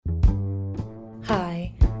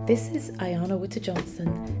This is Ayana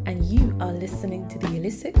Witter-Johnson, and you are listening to the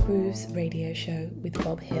Illicit Grooves radio show with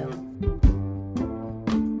Bob Hill.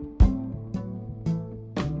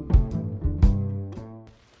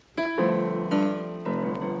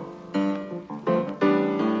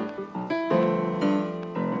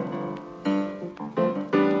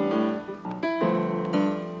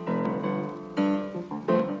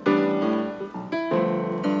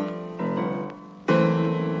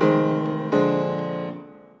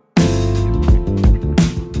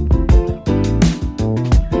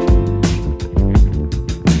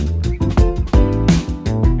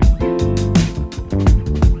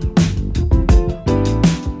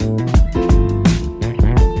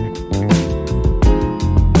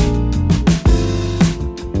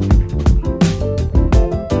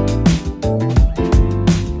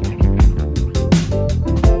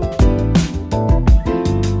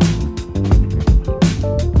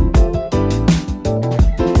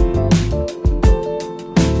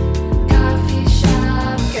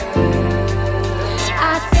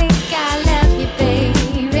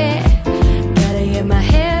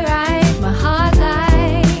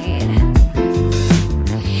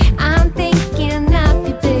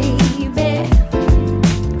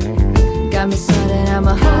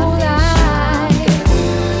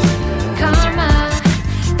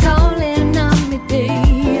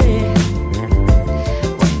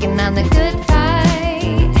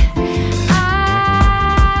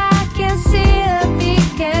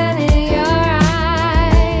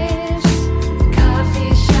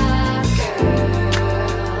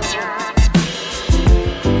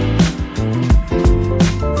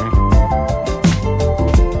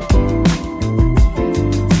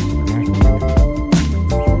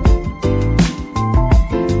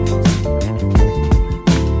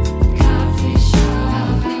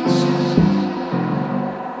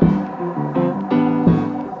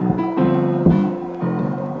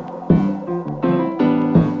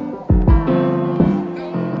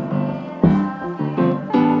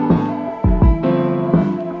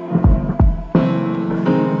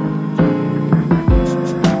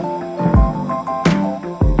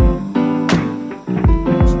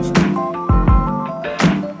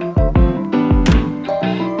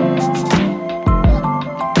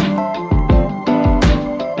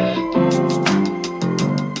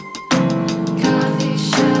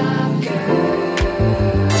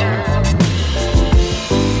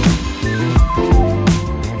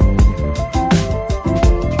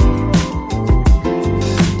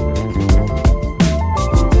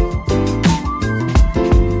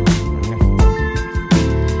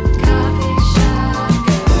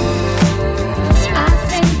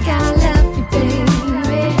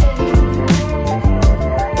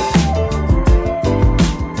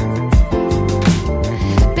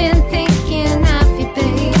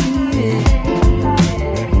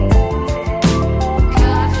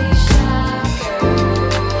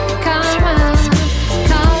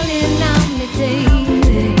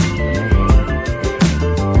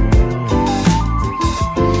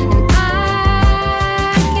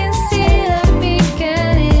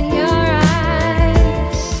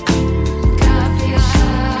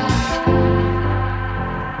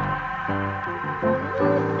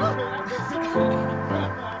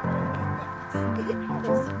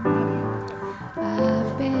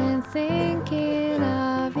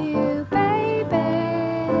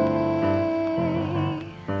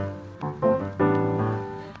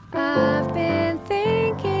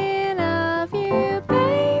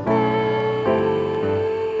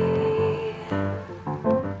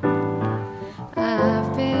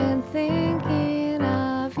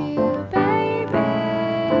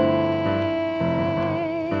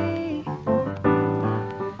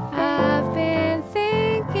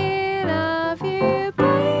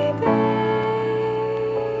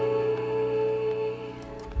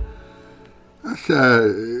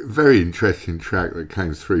 Very interesting track that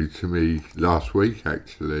came through to me last week,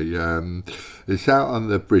 actually. It's out on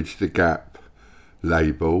the Bridge the Gap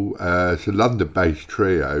label. It's a London-based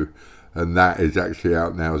trio, and that is actually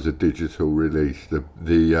out now as a digital release.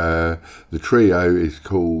 The trio is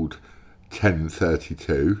called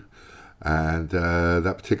 1032, and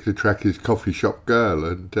that particular track is Coffee Shop Girl,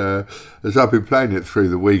 and as I've been playing it through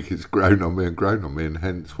the week, it's grown on me, and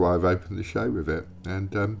hence why I've opened the show with it.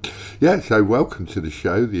 And so welcome to the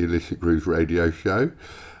show, the Illicit Grooves radio show.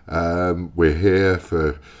 We're here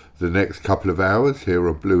for the next couple of hours here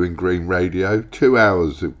on Blue and Green Radio. 2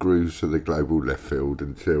 hours of grooves for the global left field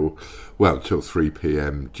until 3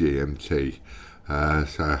 p.m. GMT.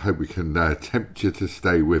 So I hope we can tempt you to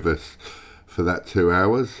stay with us for that 2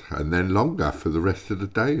 hours, and then longer for the rest of the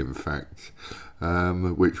day, in fact,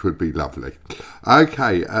 which would be lovely.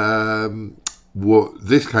 Okay, what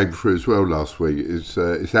this came through as well last week is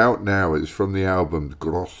it's out now. It's from the album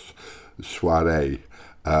Grosse Soirée,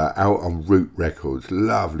 out on Root Records.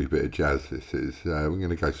 Lovely bit of jazz this is. We're going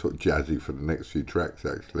to go sort of jazzy for the next few tracks,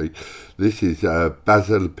 actually. This is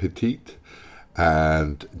Basil Petit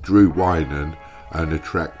and Drew Wynan, and a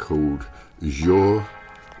track called Jour.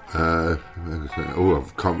 I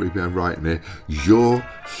can't read my own writing here. Jour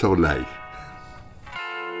Soleil.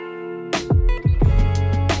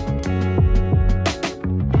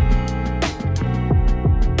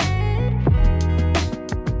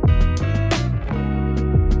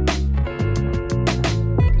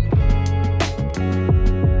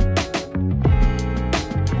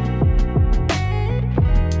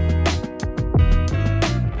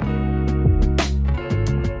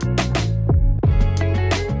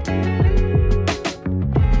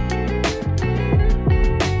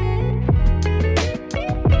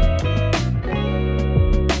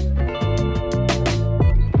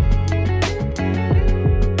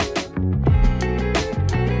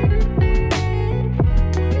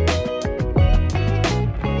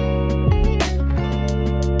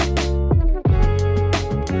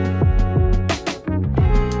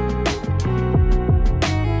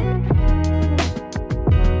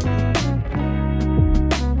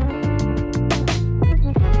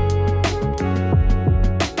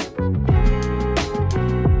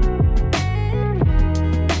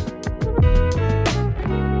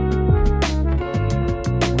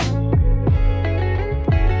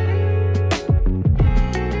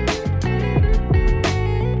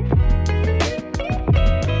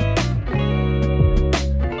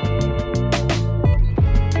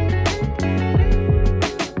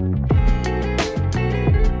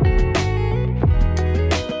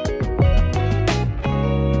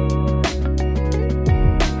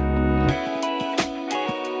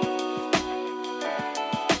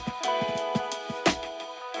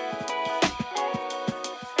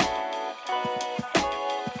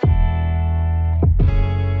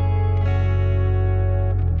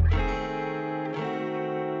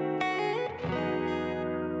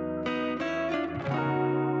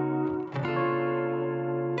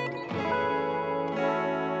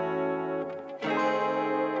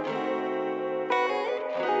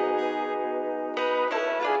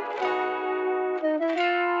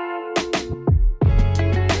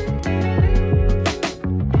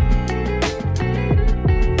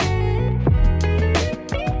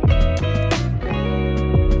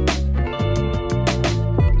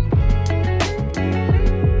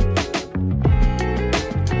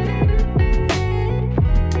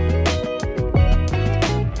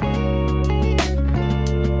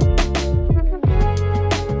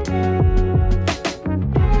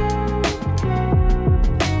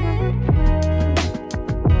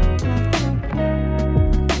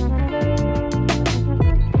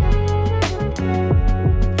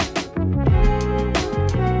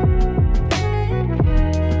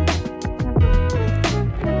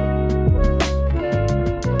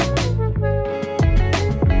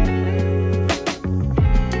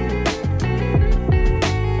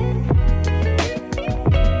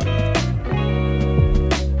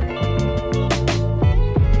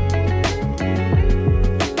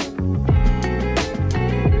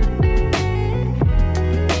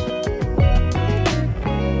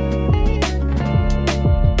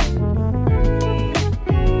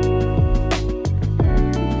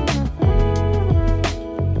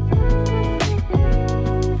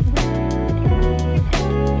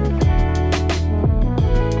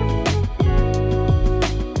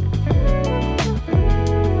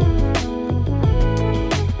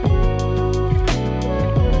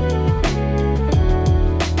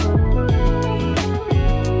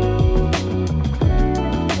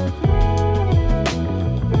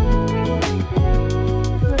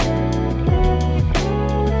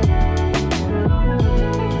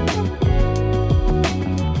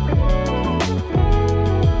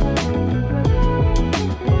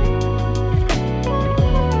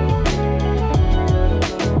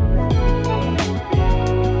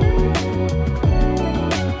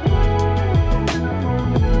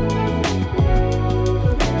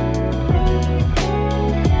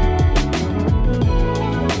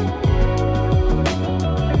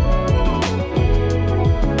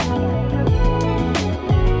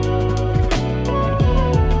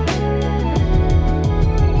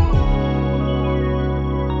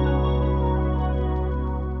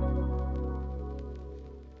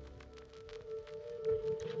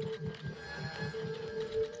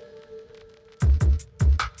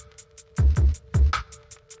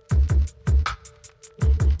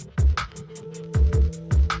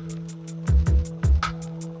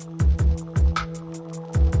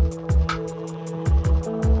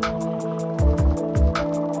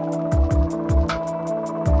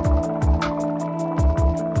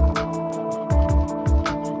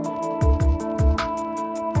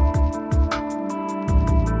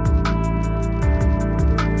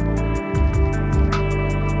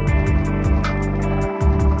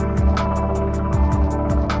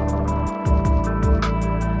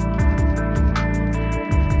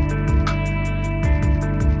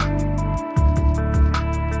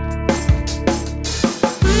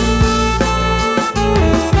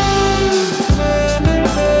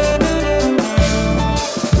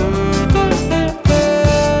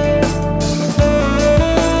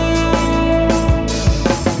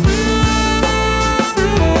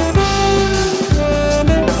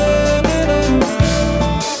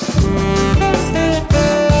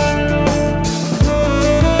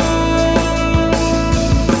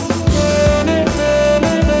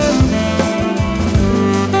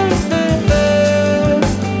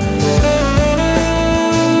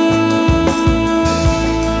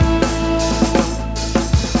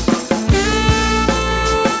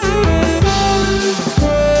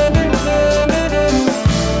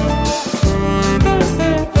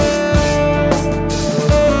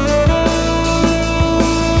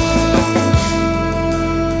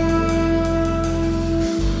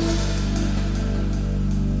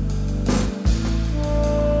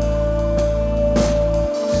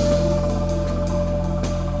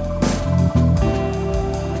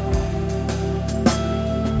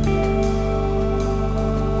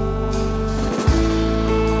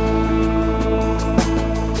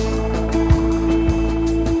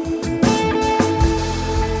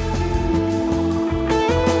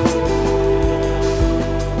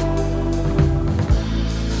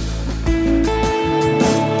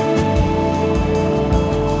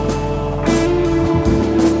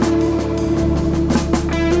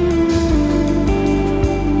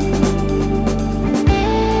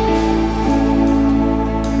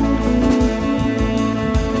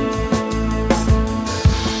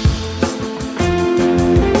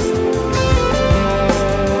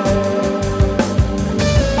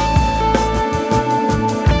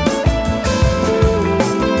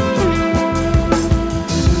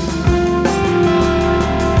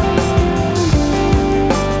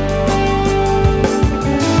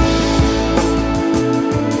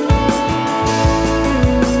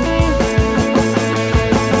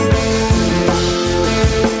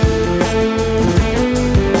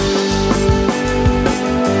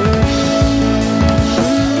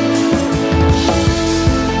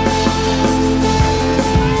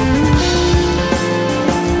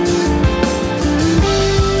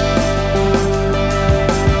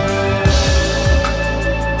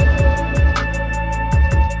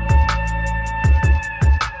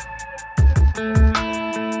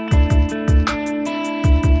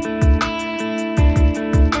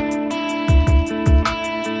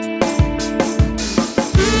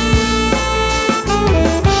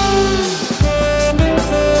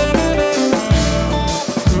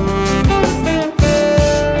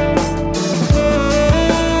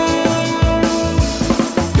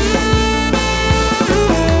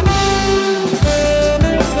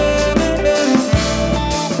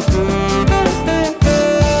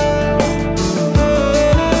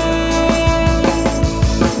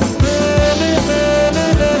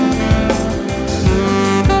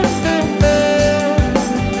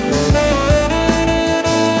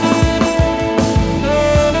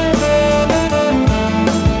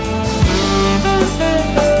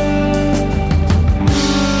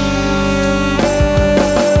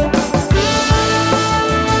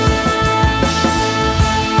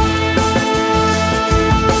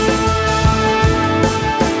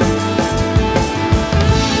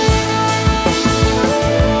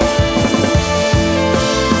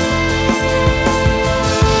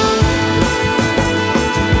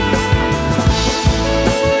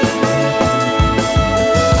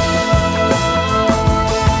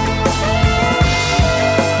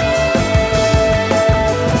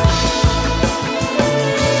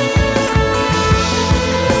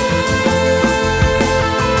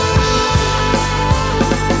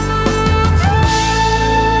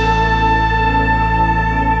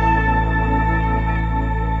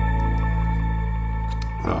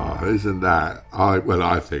 isn't that?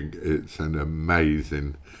 I think it's an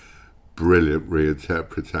amazing, brilliant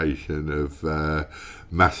reinterpretation of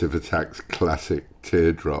Massive Attack's classic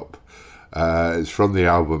Teardrop. It's from the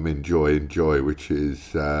album Enjoy, Enjoy, which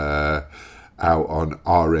is out on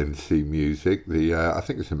RNC Music. I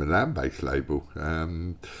think it's a Milan-based label.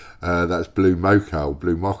 That's Blue Mocha,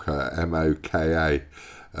 Moka,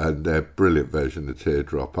 and their brilliant version of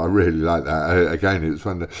Teardrop. I really like that. Again, it was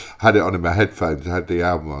when I had it on in my headphones. I had the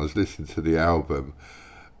album. I was listening to the album.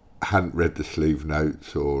 Hadn't read the sleeve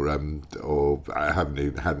notes, or I hadn't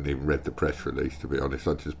even read the press release. To be honest,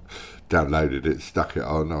 I just downloaded it, stuck it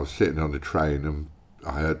on. I was sitting on the train, and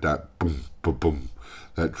I heard that boom, boom, boom,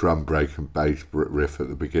 that drum break and bass riff at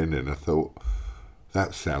the beginning. I thought,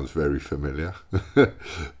 that sounds very familiar.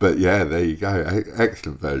 But yeah, there you go.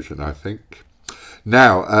 Excellent version, I think.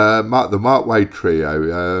 Now, the Mark Wade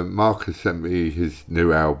Trio. Mark has sent me his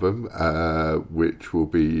new album, which will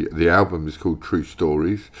be, the album is called True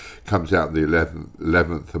Stories, comes out on the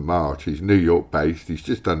 11th of March. He's New York based. He's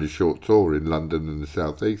just done a short tour in London and the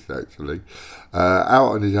South East, actually.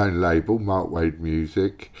 Out on his own label, Mark Wade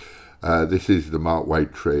Music. This is the Mark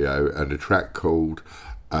Wade Trio, and a track called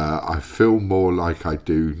I Feel More Like I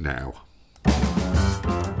Do Now.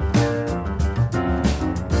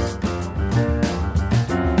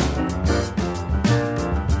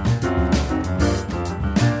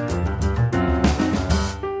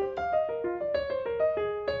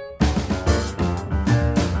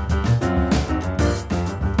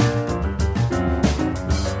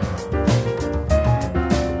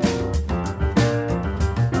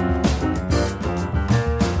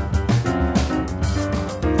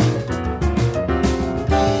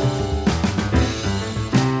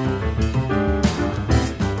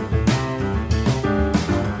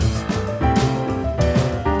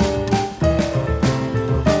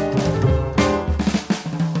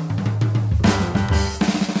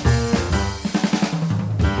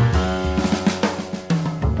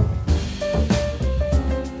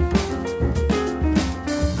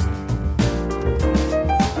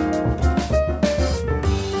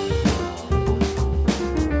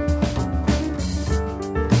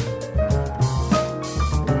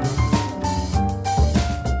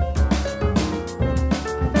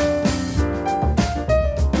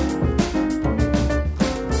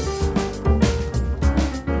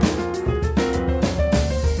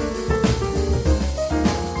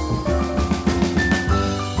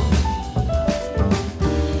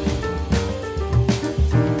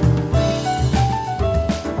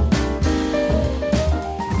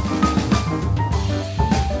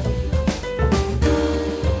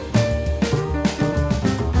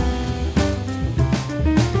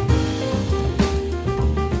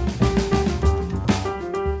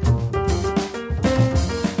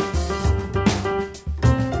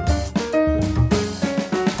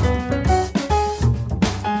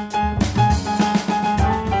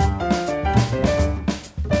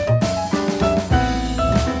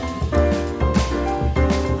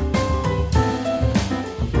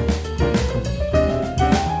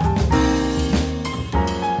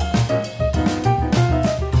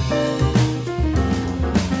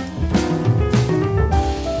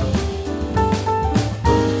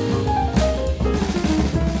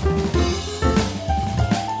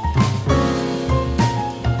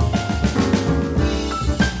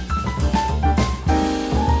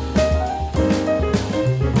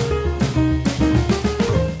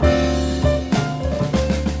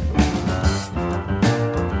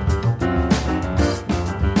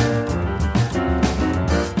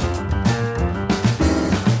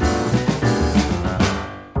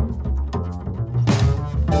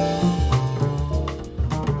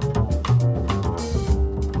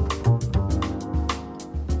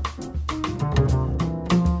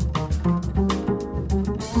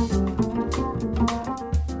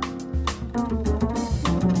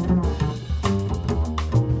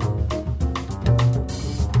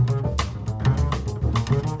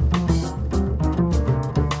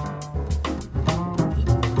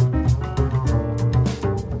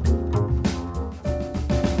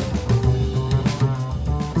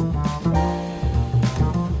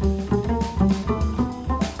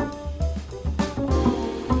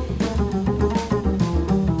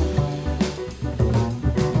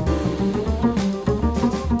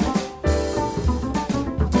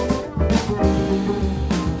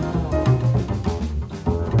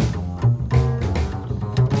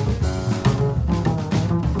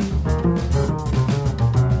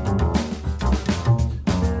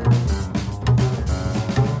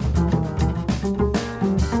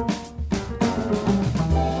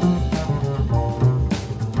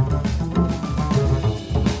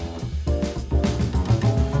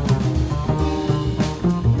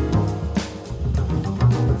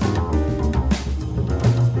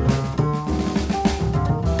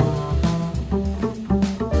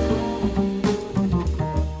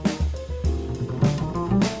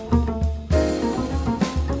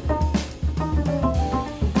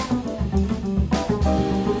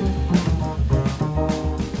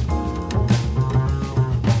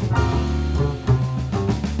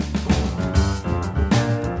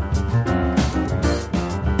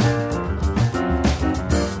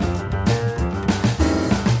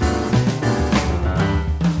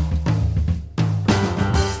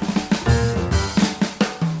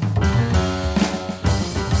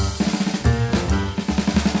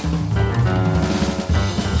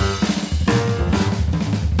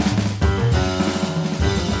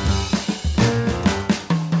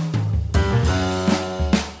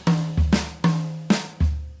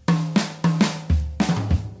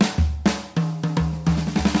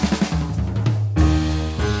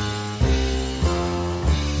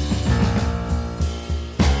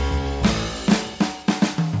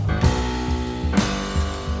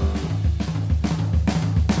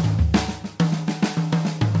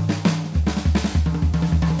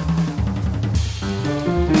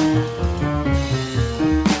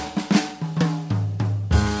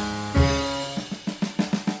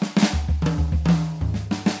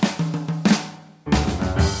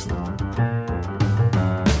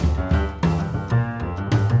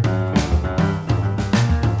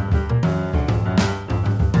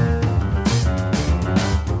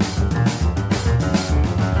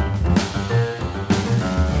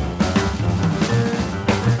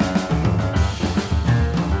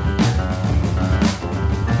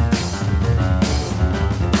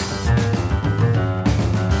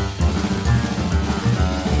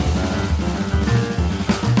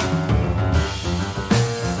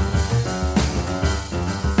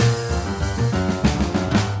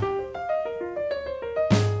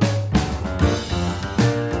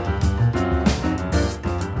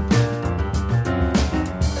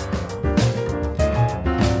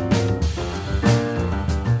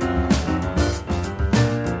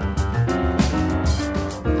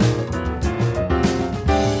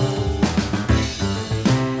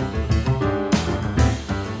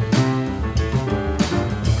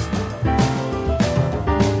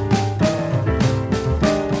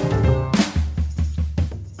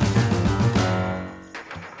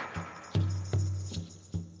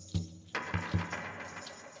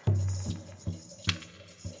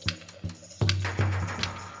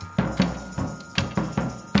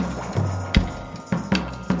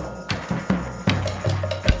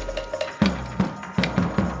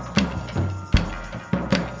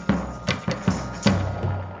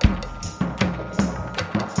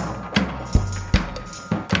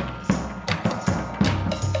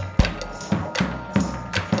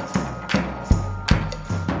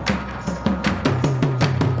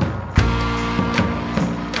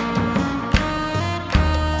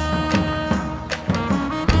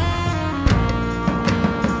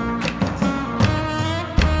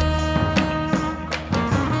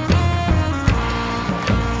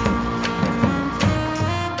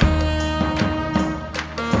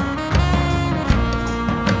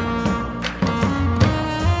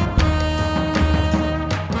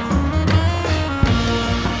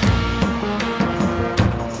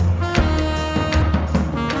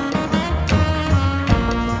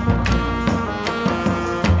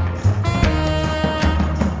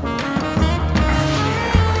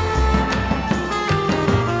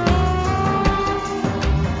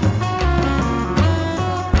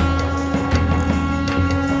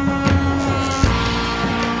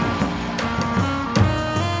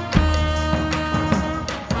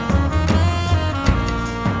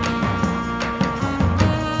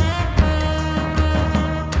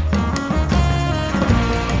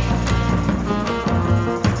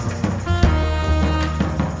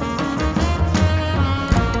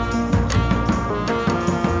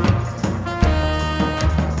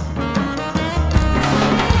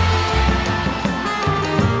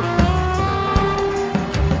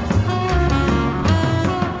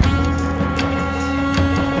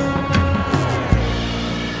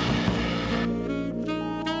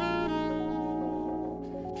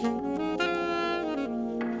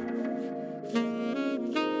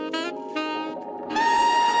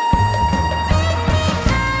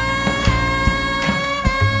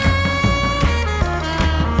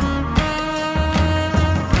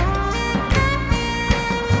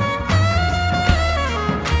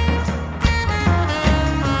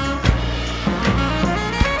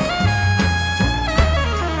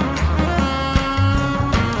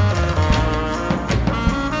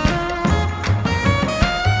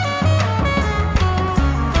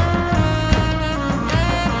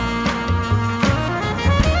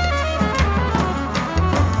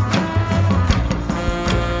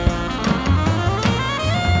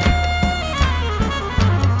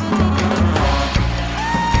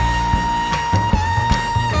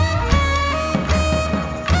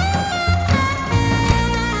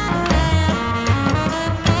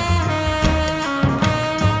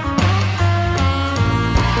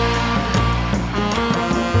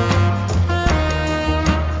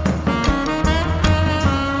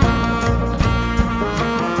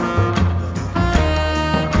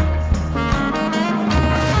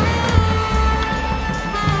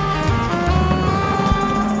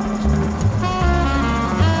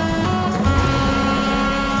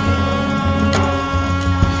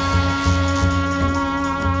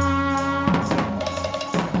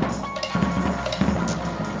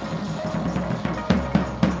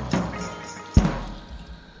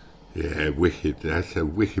 wicked. That's a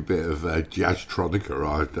wicked bit of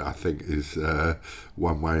jazztronica, I think is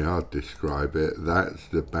one way I'd describe it. That's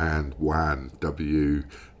the band Wan, WAAN,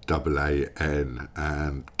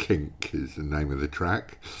 and Kink is the name of the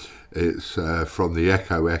track. It's from the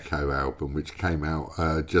Echo Echo album, which came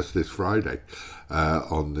out just this Friday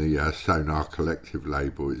on the Sonar Collective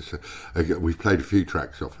label. We've played a few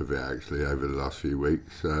tracks off of it actually over the last few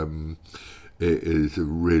weeks. It is a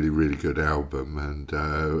really, really good album, and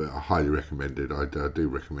I highly recommend it. I do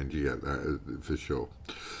recommend you get that for sure.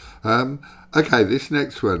 Okay, this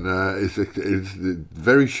next one is a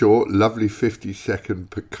very short, lovely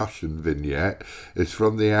 50-second percussion vignette. It's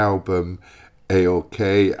from the album E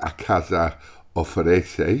che a casa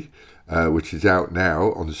offrece, which is out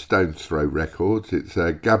now on Stone's Throw Records. It's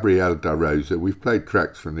Gabriel Da Rosa. We've played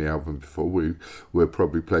tracks from the album before. We'll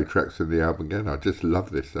probably play tracks from the album again. I just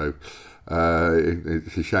love this, though.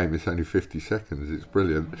 It's a shame it's only 50 seconds. It's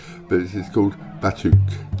brilliant. But it's called Batuk.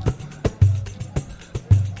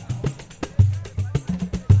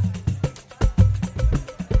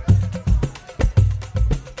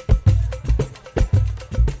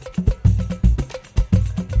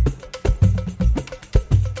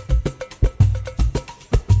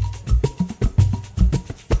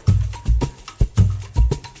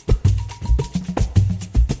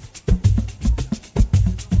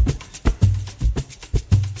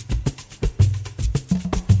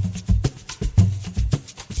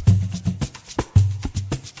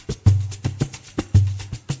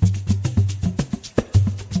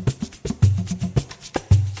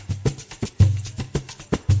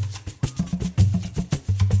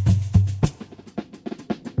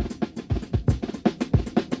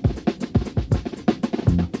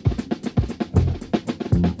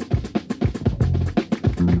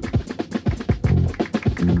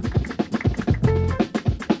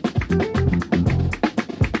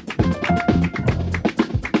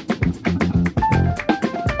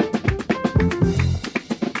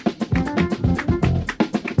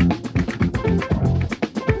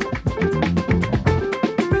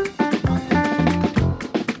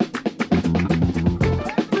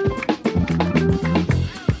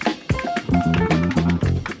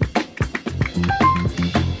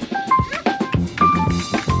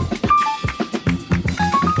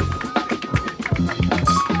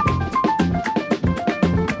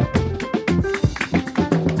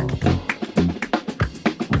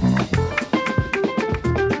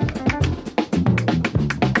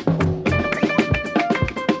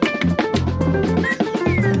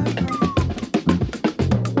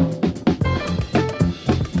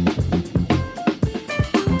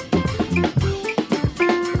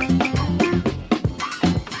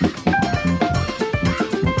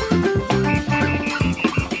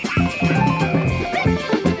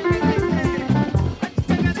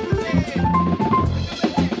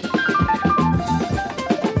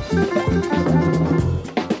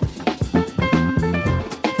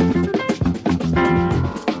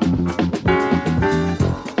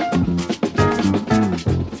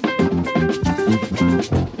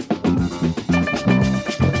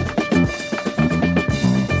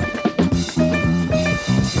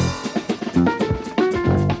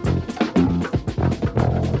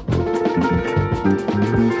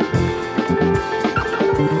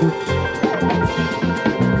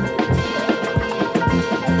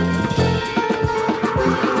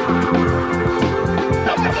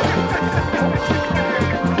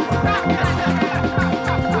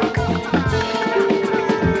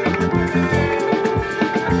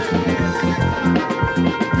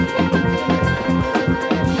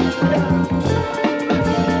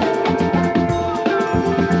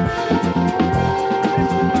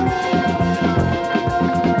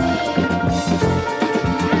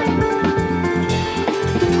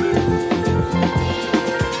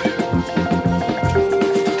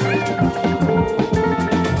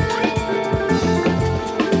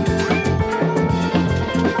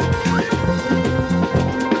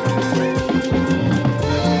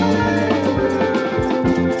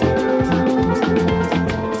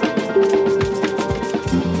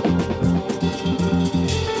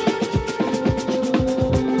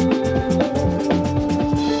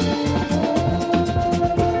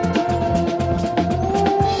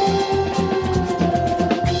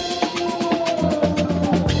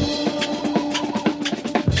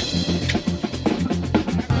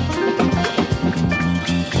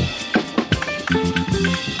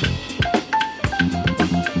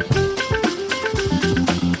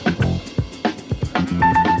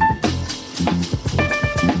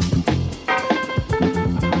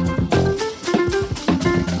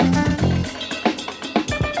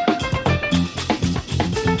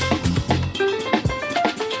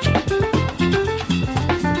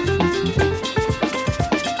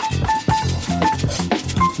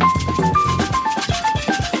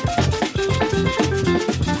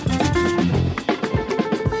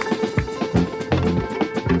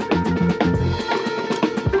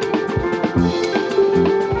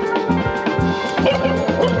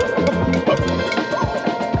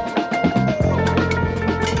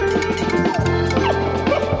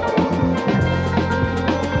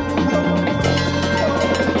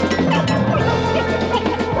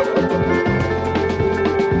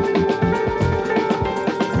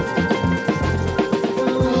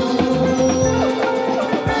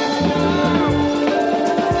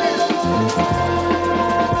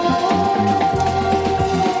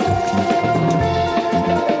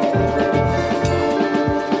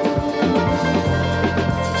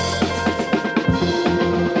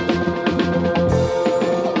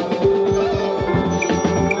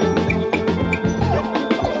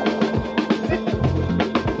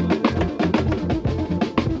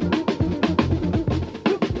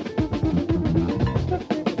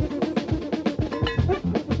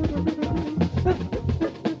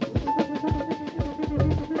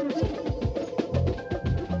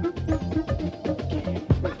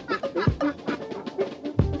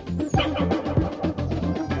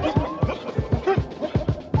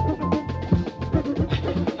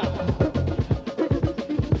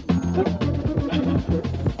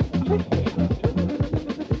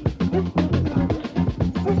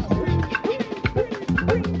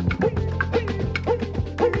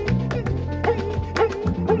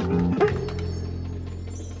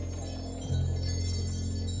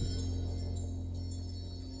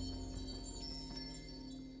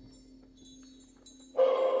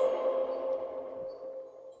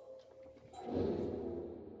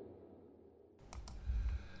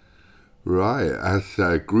 Right, that's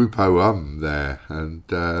Grupo there, and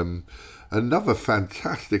another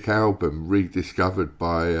fantastic album rediscovered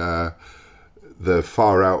by the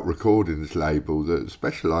Far Out Recordings label that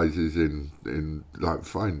specialises in like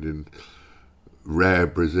finding rare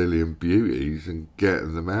Brazilian beauties and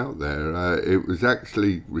getting them out there. It was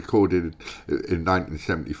actually recorded in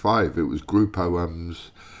 1975. It was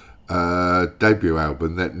Grupo's debut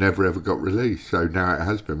album that never ever got released, so now it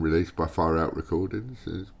has been released by Far Out Recordings.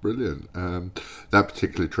 It's brilliant. That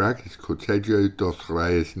particular track is Cortejo dos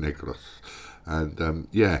Reis Negros, and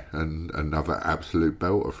and another absolute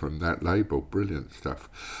belter from that label. Brilliant stuff.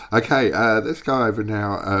 Okay, let's go over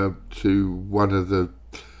now to one of the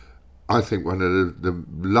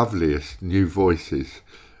loveliest new voices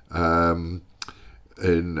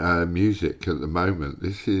in music at the moment.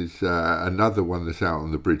 This is another one that's out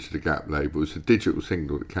on the Bridge the Gap label. It's a digital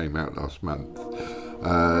single that came out last month.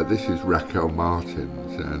 This is Raquel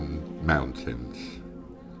Martins and Mountains.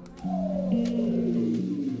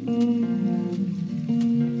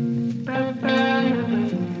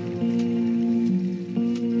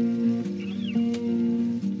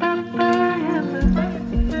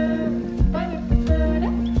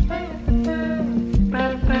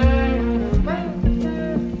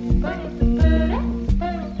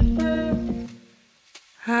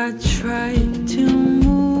 I tried to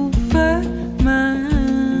move a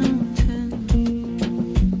mountain.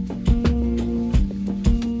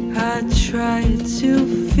 I tried to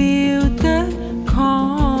feel the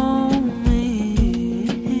calming.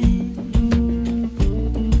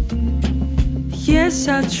 Yes,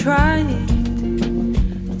 I tried.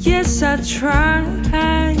 Yes, I tried.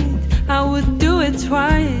 I would do it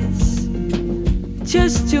twice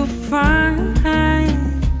just to find.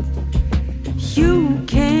 You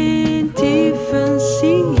can't even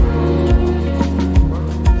see.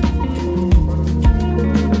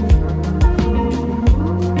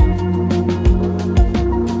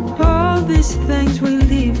 All these things we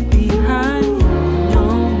leave behind. No,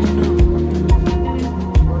 no.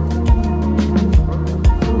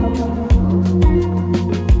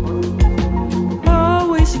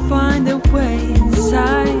 Always find a way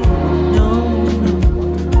inside.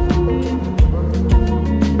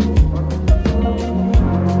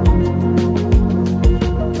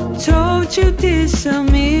 You this a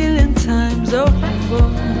million times over.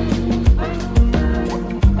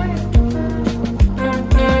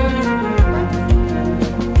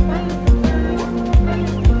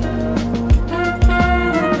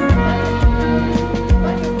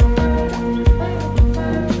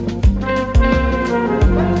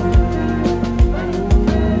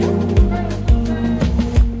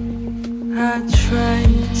 I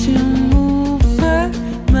tried to move a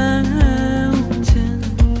mountain.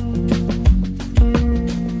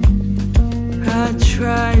 I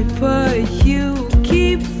try, but you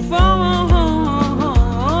keep falling.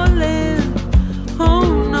 Oh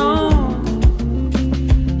no.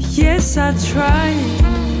 Yes, I tried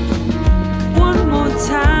one more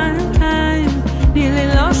time. Nearly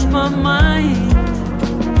lost my mind.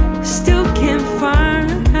 Still can't find.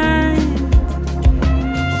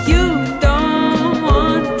 You don't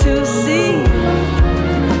want to see.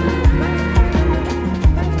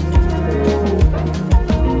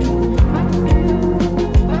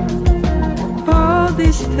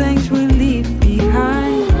 These things we leave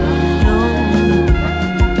behind. No, no.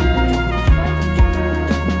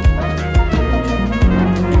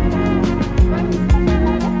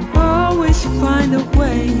 Always find a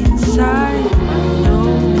way inside. No,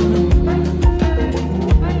 no.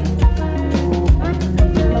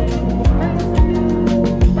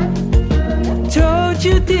 Told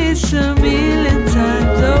you this a million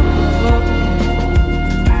times. Oh.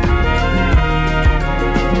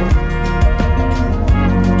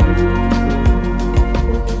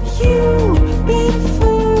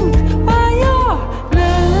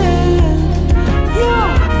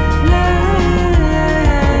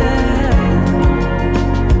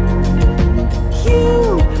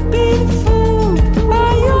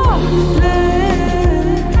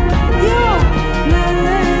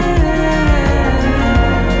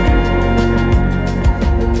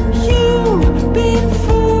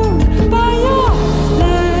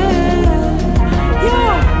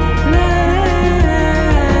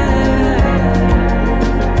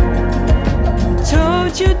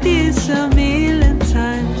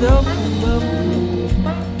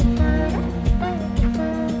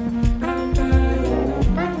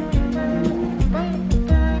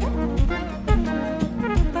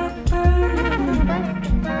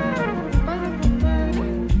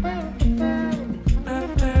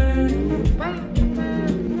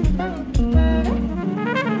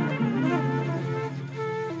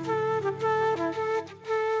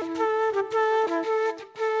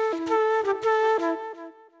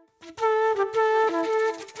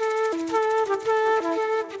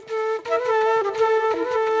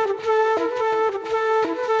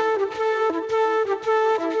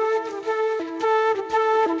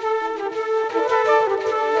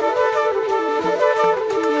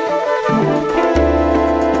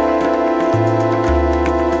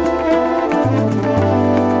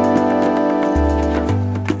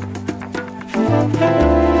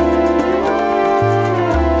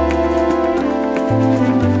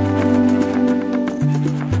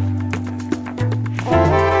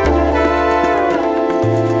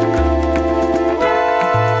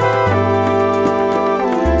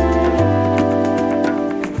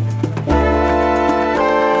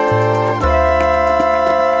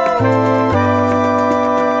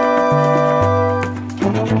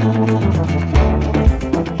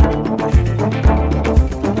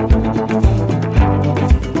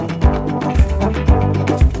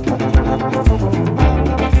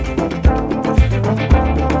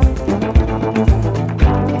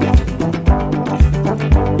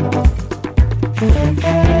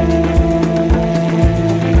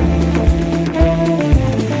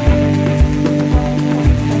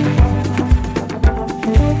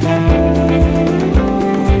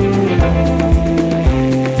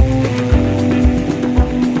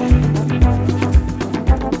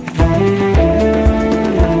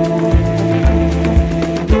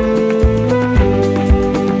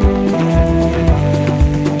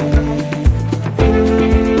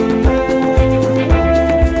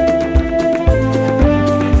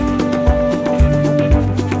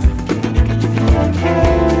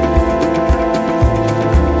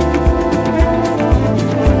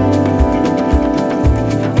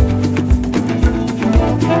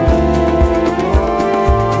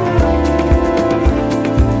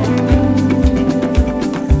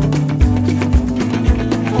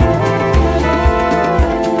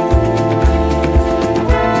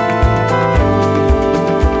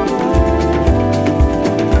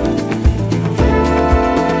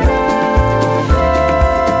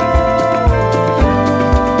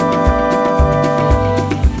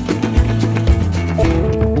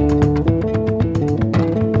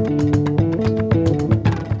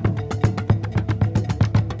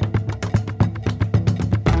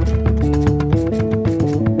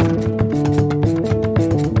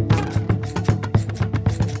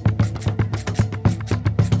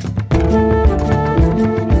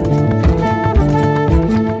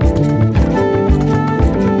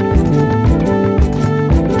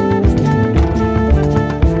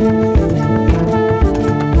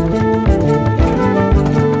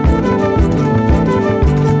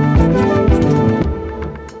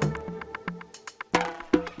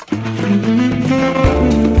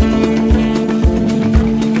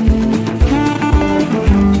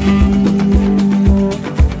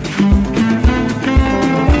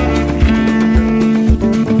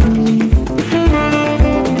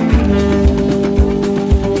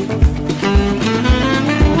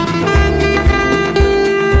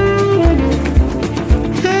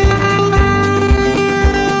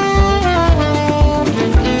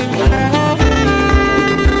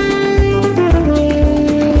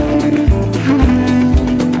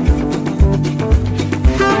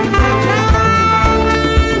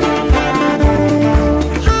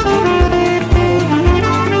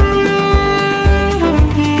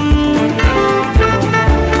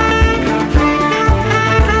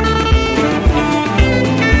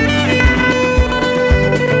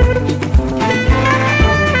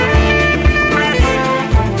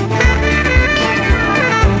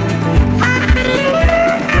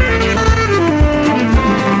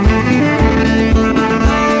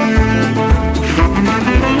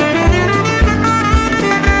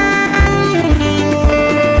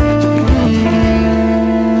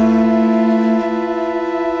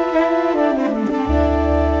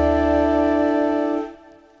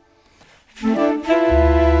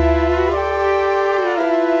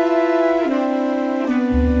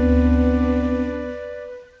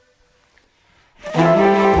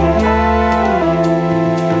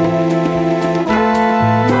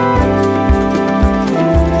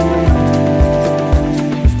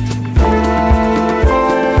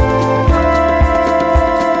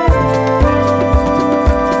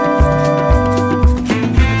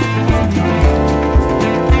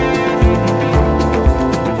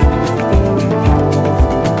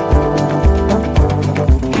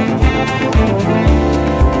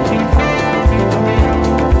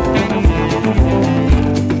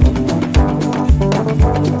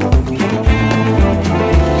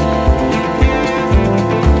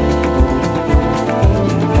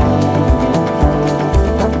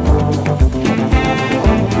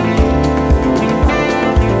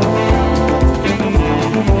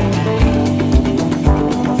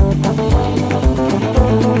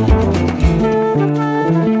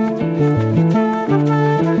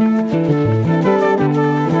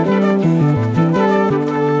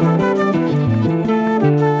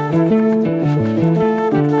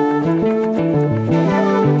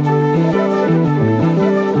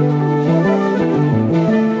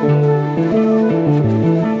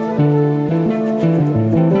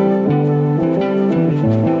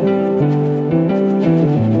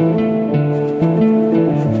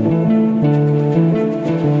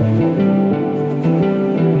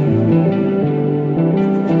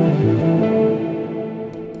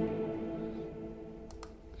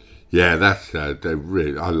 Yeah, that's they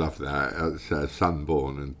really. I love that. It's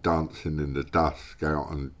Sunborn and Dancing in the Dusk out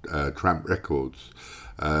on Tramp Records.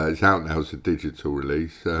 It's out now as a digital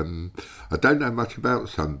release. I don't know much about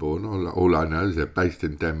Sunborn. All I know is they're based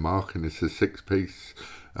in Denmark and it's a 6-piece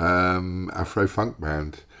Afro-funk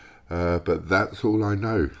band. But that's all I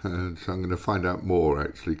know. And so I'm going to find out more,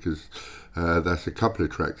 actually, because that's a couple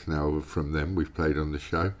of tracks now from them we've played on the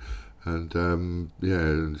show. And,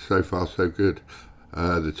 and so far so good.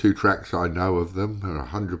 The 2 tracks I know of them are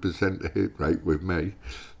 100% hit rate with me.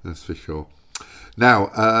 That's for sure. Now,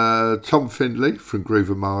 Tom Findlay from Groove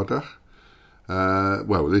Armada.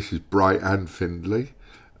 This is Bright and Findlay.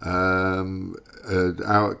 Came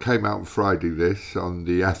out on Friday this on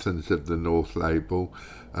the Athens of the North label.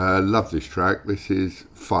 Love this track. This is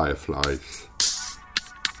Fireflies.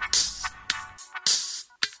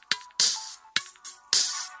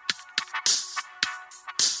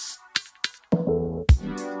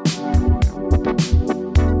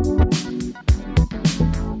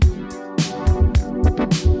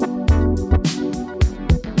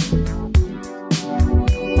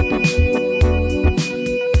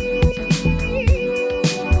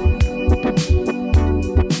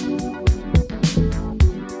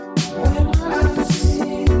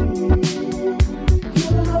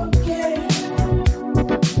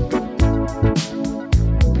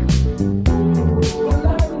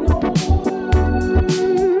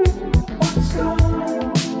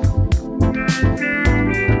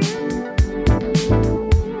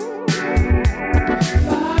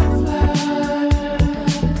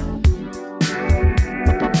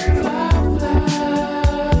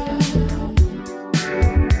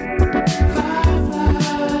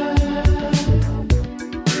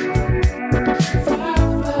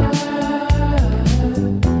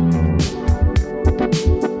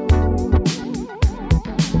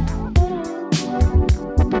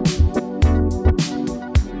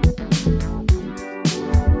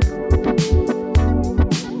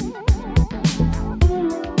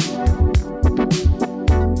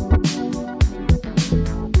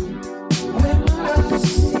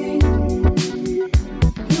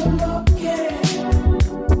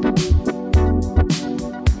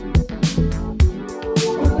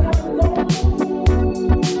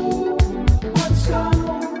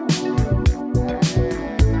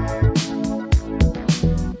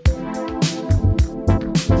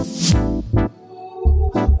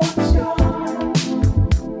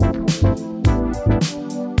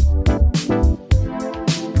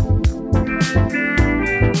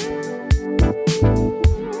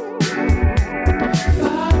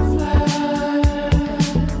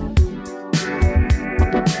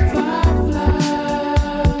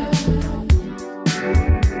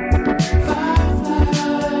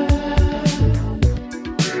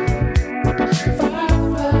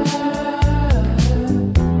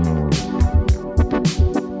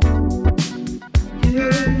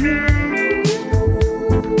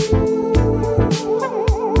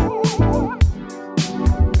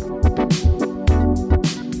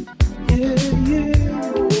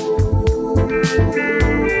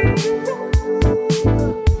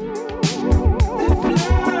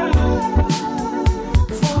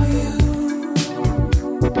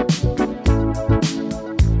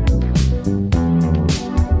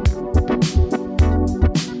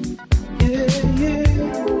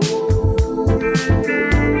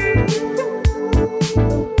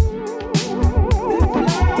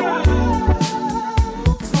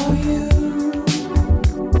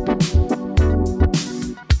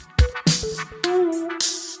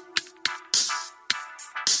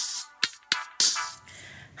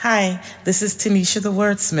 Hi, this is Tanisha the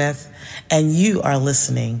Wordsmith, and you are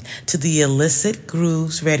listening to the Illicit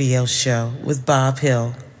Grooves Radio Show with Bob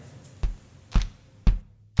Hill.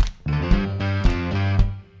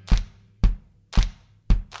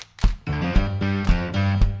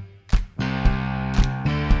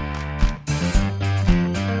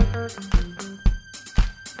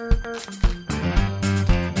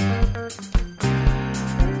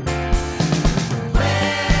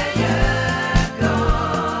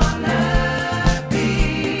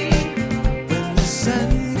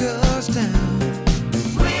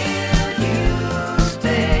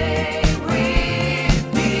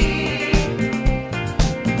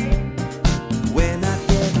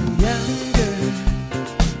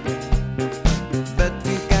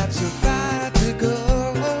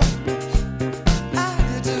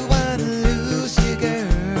 Lose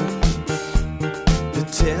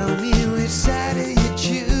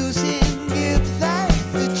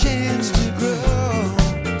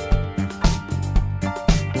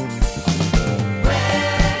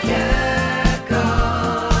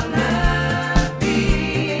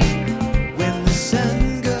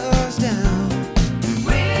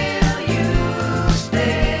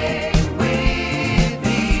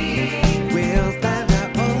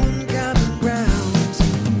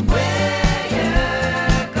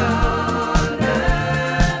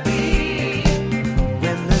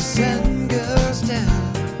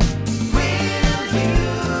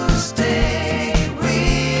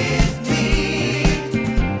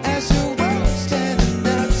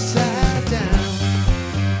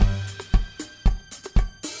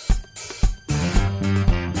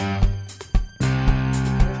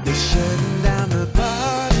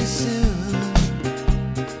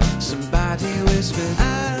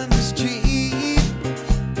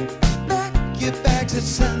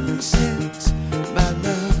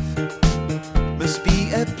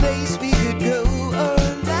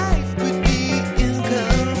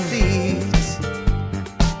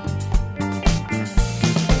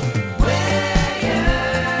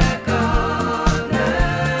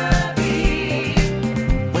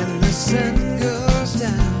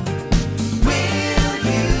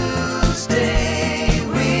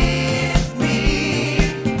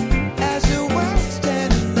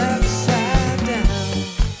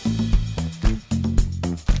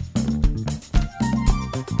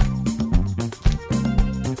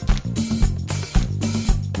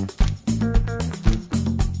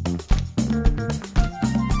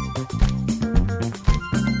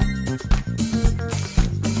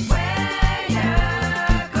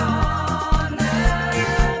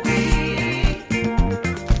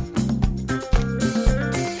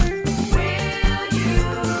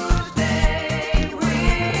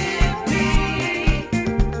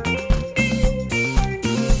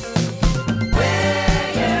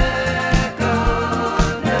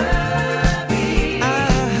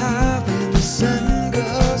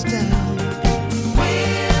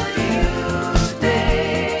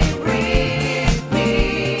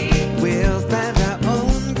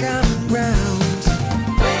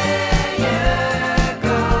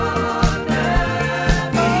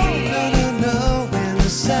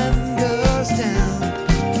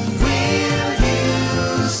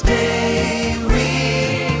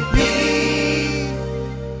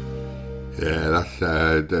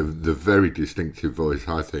the very distinctive voice,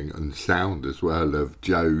 I think, and sound as well of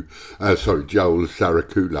Joel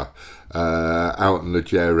Saracula, out on the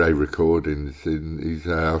JRA recordings. He's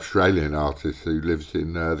an Australian artist who lives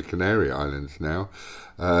in the Canary Islands now.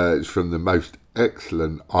 It's from the most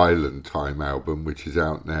excellent Island Time album, which is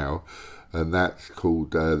out now, and that's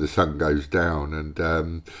called The Sun Goes Down.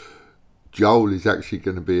 And Joel is actually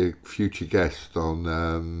going to be a future guest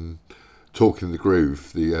on Talking the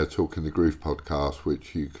Groove, the Talking the Groove podcast,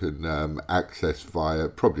 which you can access via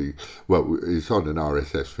it's on an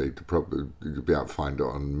RSS feed. You'll be able to find it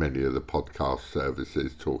on many of the podcast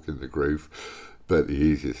services, Talking the Groove. But the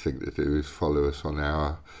easiest thing to do is follow us on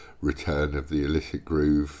our Return of the Illicit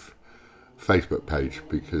Groove Facebook page,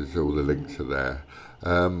 because all the links are there.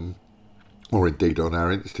 Or indeed on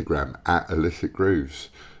our Instagram, @Illicit Grooves.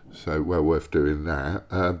 So well worth doing that.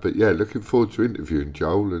 But yeah, looking forward to interviewing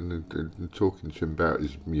Joel and talking to him about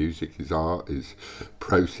his music, his art, his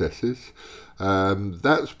processes.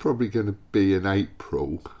 That's probably going to be in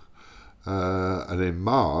April. And in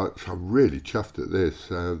March, I'm really chuffed at this.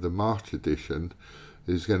 The March edition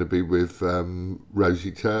is going to be with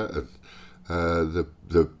Rosie Turton, the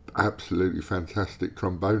absolutely fantastic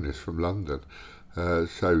trombonist from London.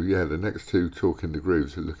 So yeah, the next two Talking the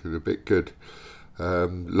Grooves are looking a bit good.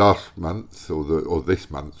 Last month, or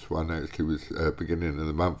this month's one actually, was beginning of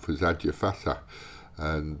the month, was Adja Fassa,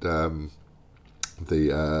 and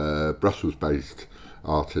the Brussels-based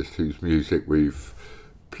artist whose music we've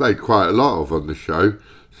played quite a lot of on the show.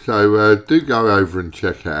 So do go over and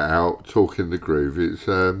check it out, Talking the Groove. It's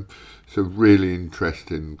some really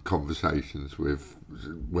interesting conversations with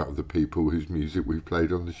the people whose music we've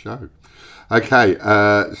played on the show. Okay,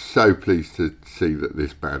 so pleased to see that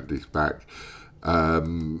this band is back.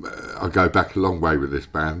 I go back a long way with this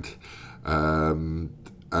band.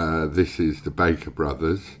 This is the Baker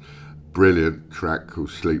Brothers. Brilliant track called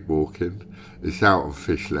Sleepwalking. It's out on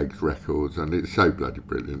Fish Legs Records, and it's so bloody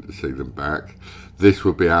brilliant to see them back. This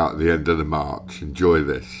will be out at the end of the March. Enjoy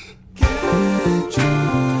this. Can't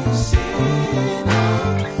you see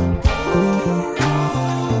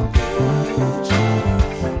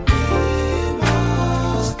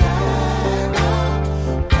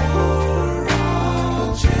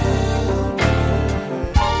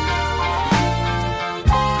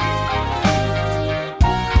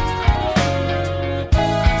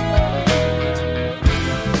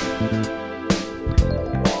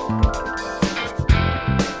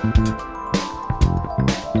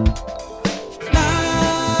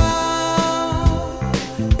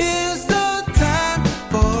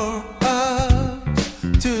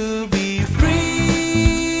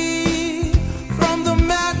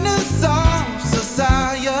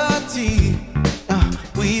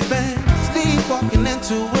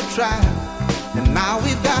and now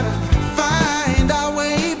we've got to find our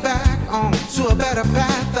way back on to a better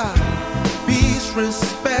path of peace,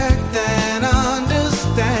 respect, and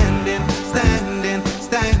understanding.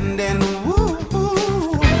 Standing. Woo.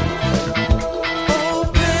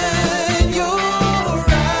 Open your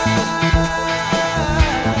eyes.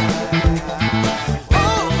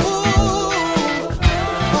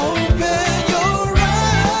 Open your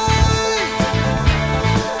eyes.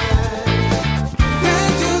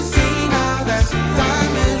 Can't you see now that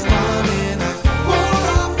time is running out? Hold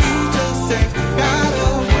on, you just say gotta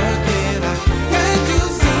work it out. Can't you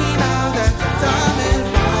see now that time is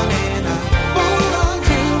running out? Hold on,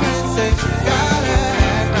 dream and say gotta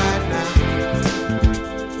act right now.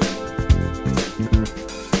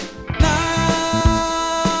 Now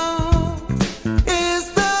is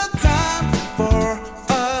the time for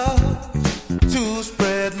us to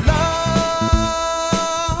spread love.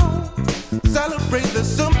 Celebrate the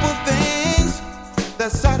simple things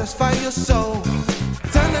that satisfy your soul.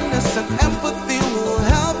 Tenderness and empathy will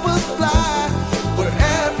help us fly where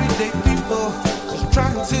everyday people is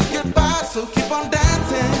trying to get by. So keep on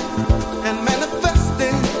dancing and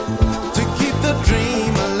manifesting to keep the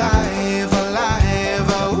dream alive.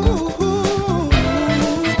 Ooh.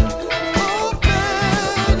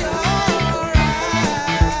 Open your eyes.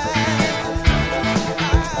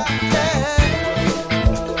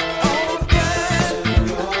 Open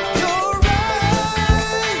your eyes.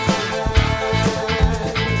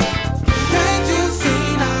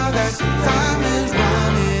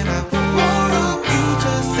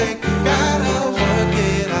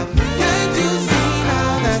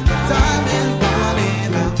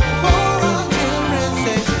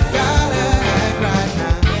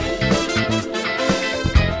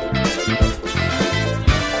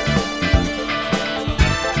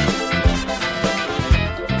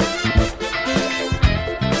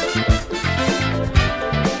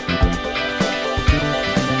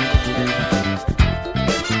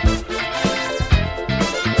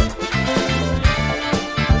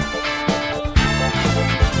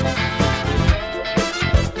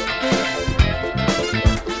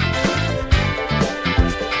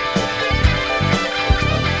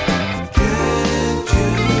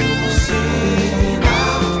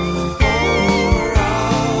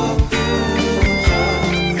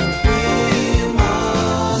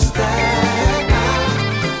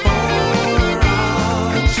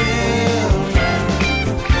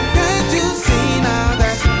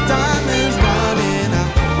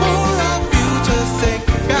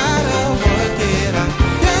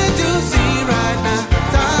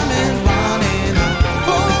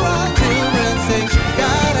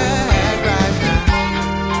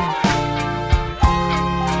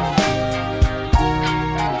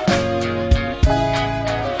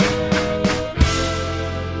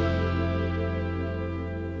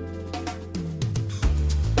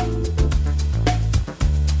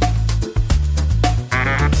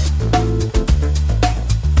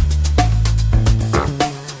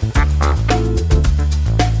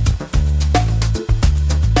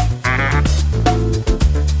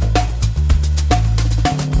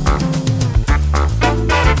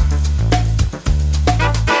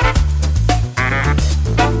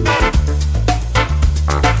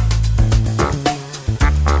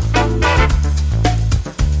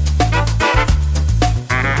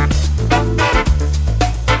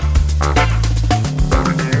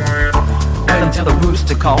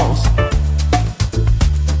 calls.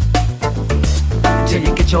 Till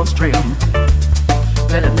you get your strength.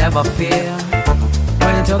 Better never fear.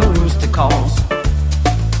 Wait until the rooster calls.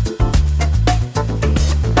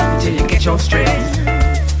 Till you get your strength.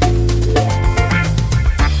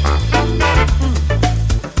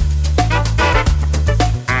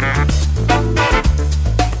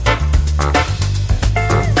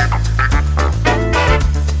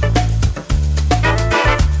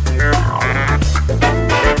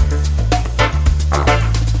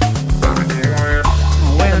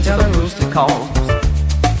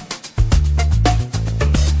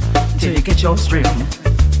 Your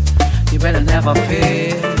strength. You better never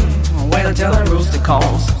fear. Wait until the rooster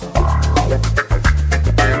calls.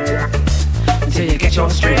 Until you get your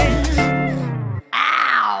strength.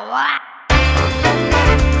 Ow!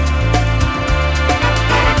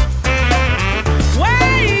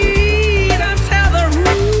 Wait until the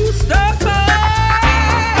rooster calls.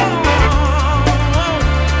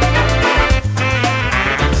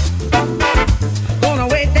 Gonna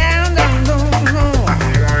wait down, down, down, down.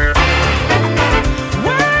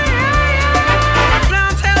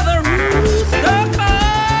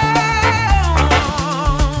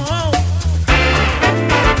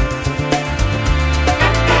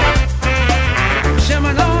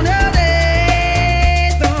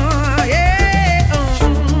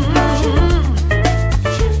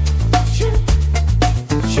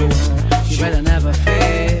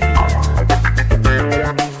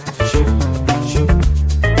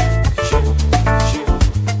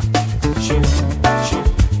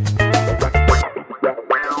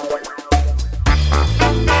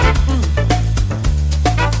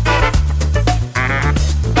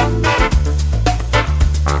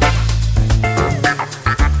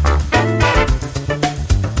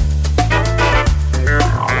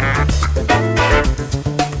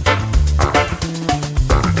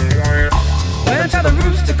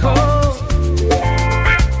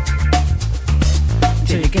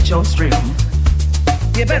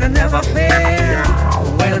 You better never fear.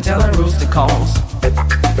 Wait until the rooster calls.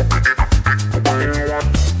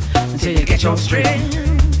 Until you get your strength.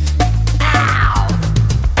 Ow!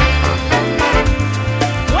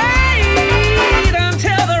 Wait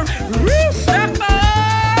until the rooster calls.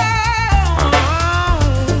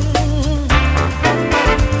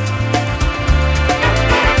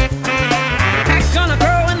 It's gonna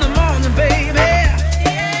grow in the morning, baby.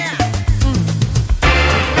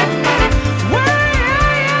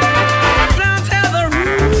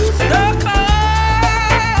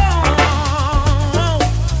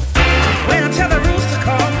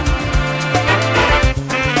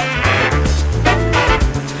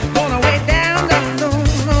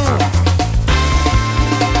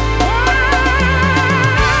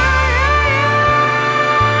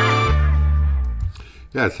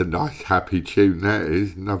 Yeah, it's a nice, happy tune. That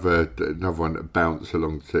is another one to bounce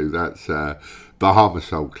along to. That's Bahama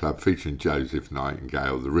Soul Club featuring Joseph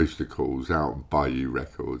Nightingale. The Rooster Calls, out on Bayou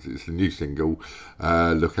Records. It's the new single.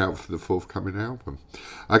 Look out for the forthcoming album.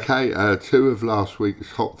 Okay, two of last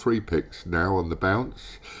week's Hot 3 picks now on the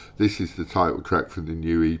bounce. This is the title track from the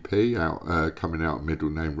new EP out coming out on Middle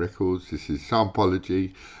Name Records. This is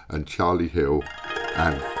Sampology and Charlie Hill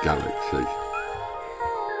and Galaxy.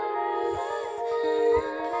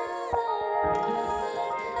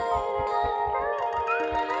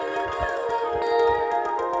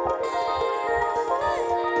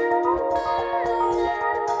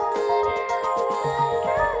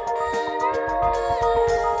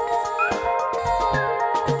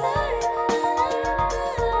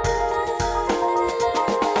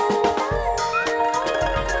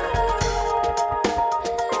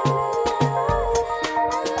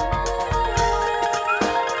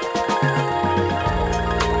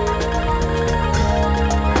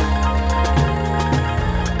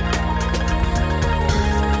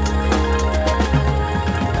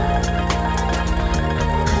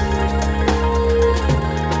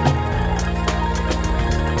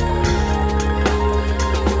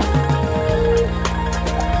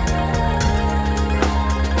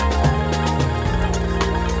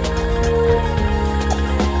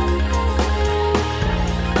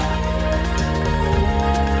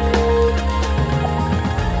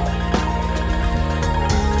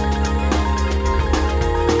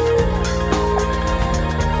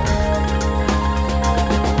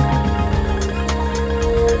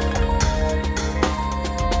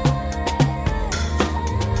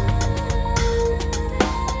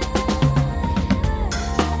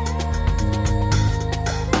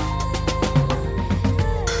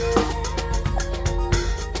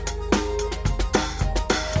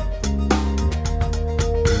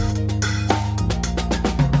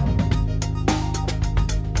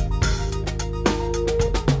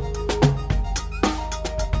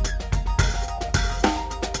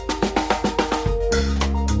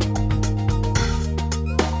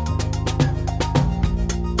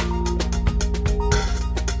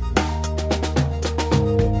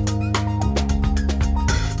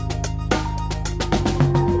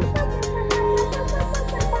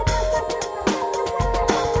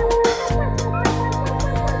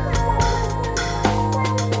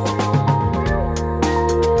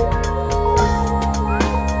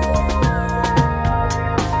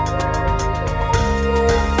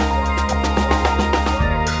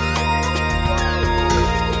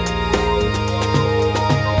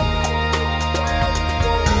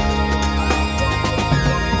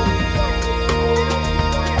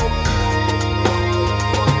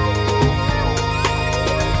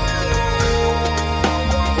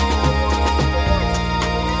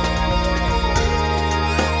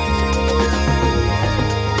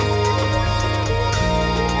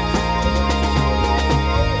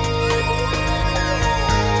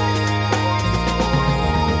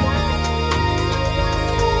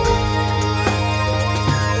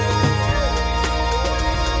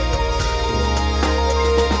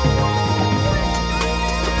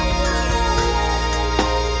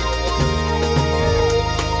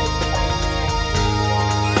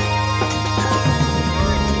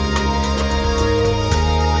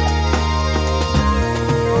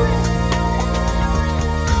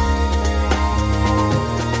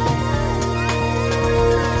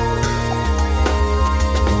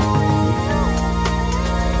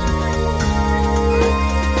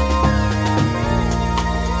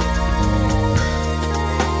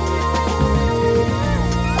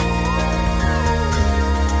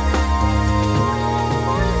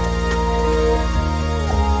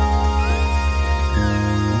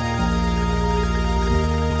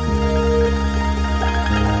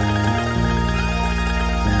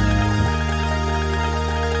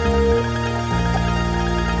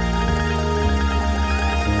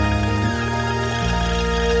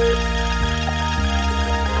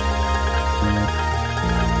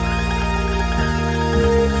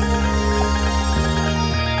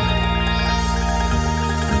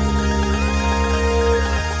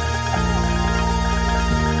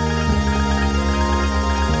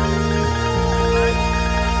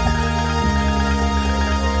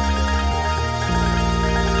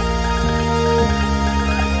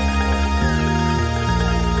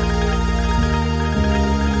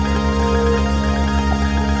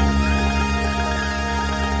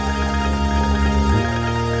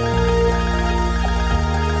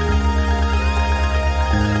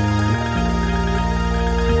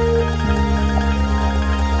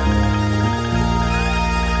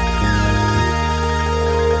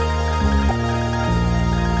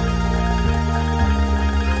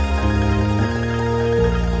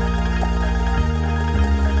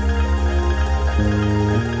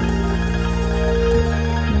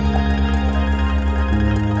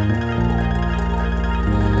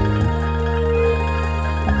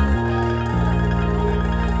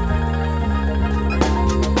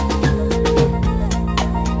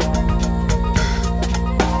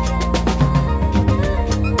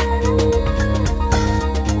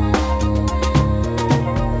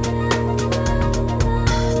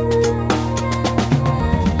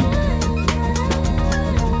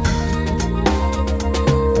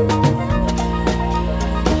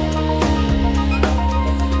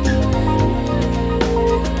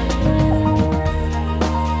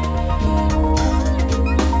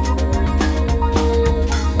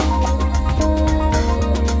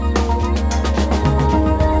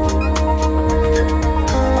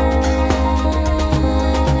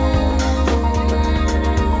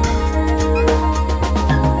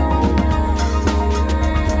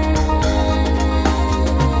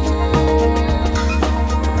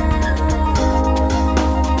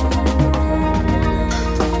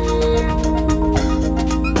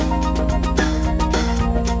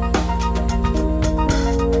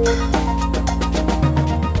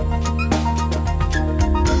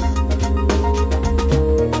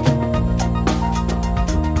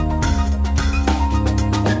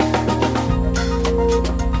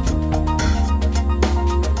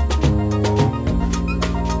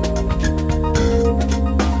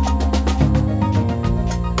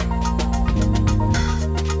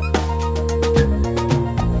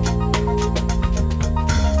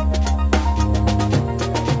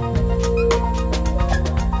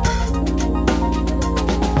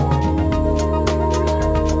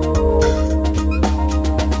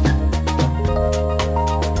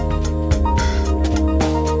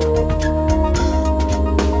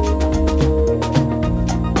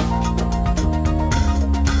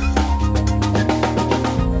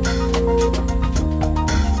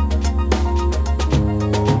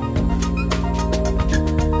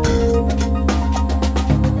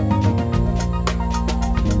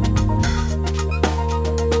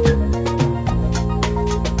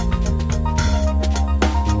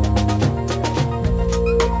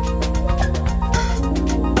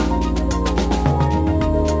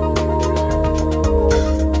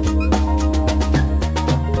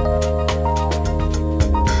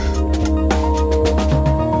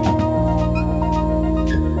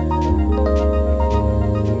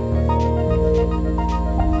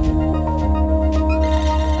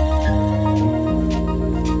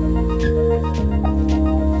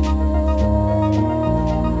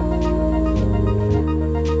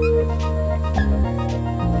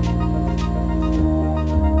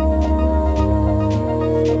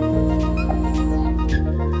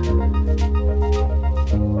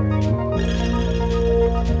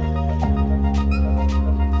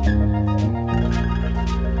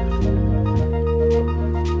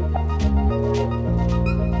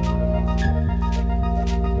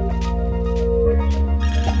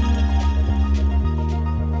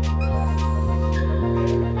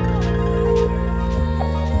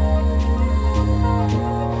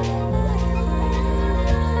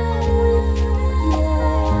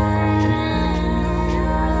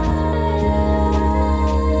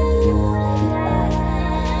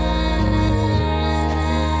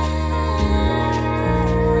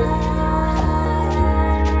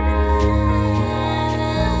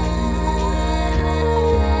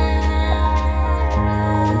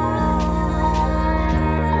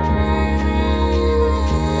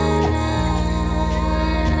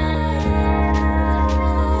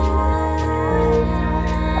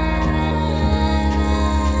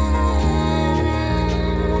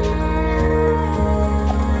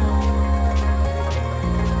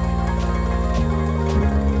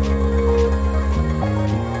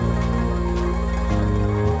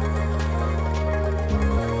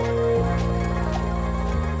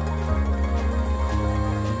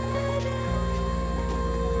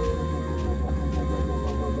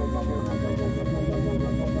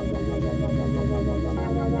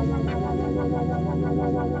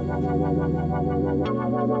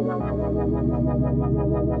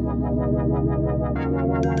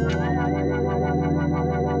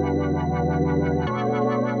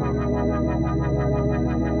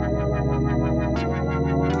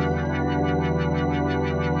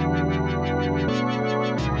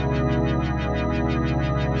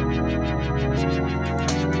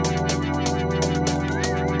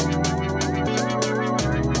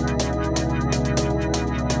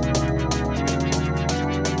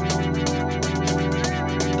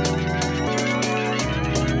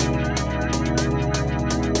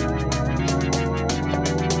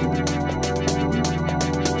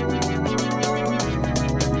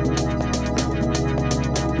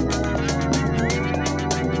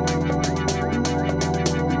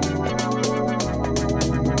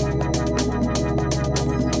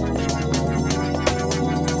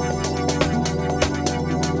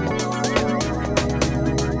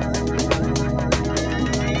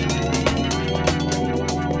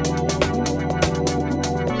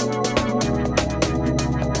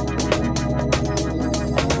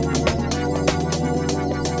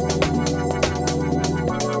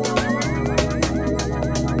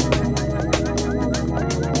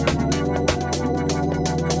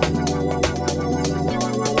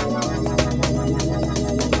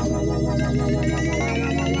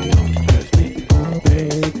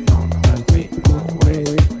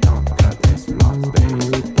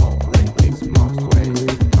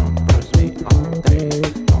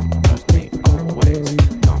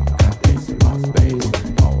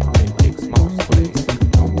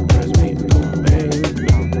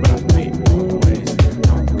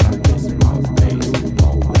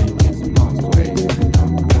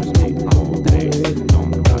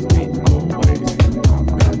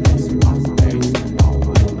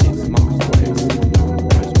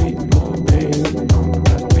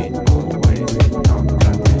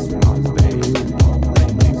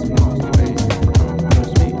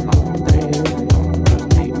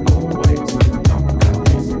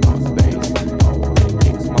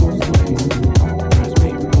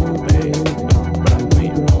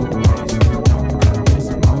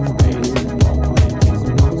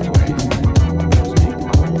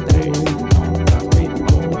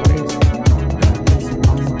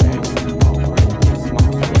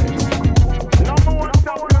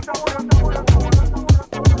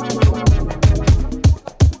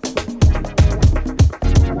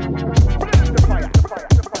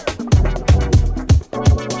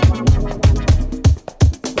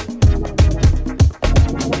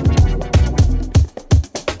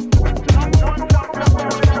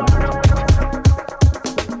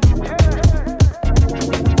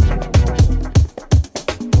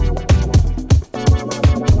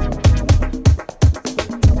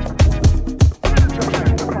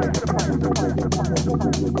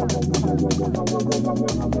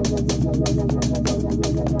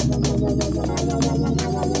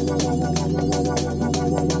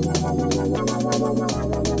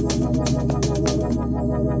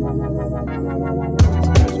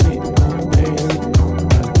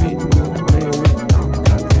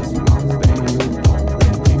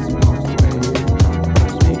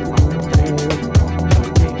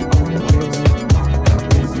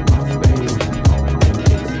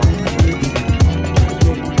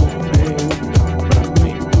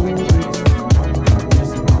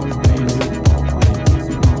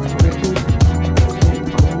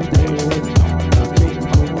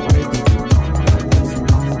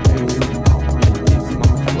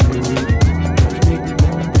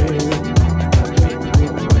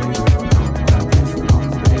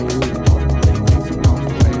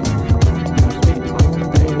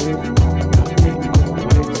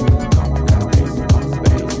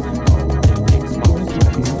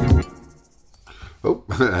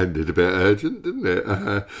 Ended a bit urgent, didn't it?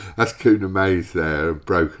 That's Kuna Maze there,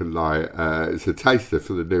 Broken Light. It's a taster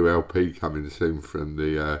for the new LP coming soon from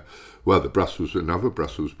the Brussels, another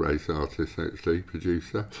Brussels-based artist actually,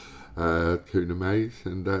 producer, Kuna Maze,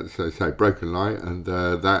 and so Broken Light, and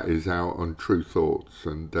that is out on True Thoughts,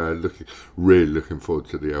 and really looking forward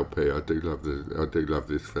to the LP. I do love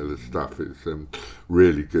this fella's stuff. It's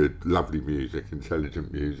really good, lovely music,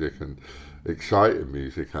 intelligent music, and exciting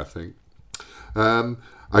music, I think.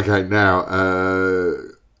 Okay, now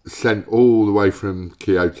sent all the way from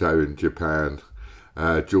Kyoto in Japan,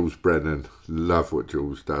 Jules Brennan. Love what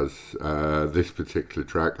Jules does. This particular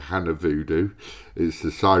track, Hana Voodoo, it's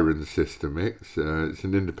the Siren Sister mix. It's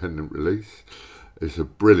an independent release. It's a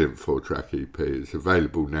brilliant 4-track EP. It's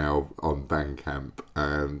available now on Bandcamp,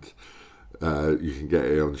 and you can get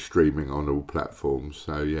it on streaming on all platforms.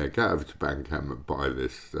 So yeah, go over to Bandcamp and buy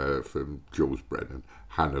this from Jules Brennan,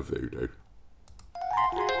 Hannah Voodoo.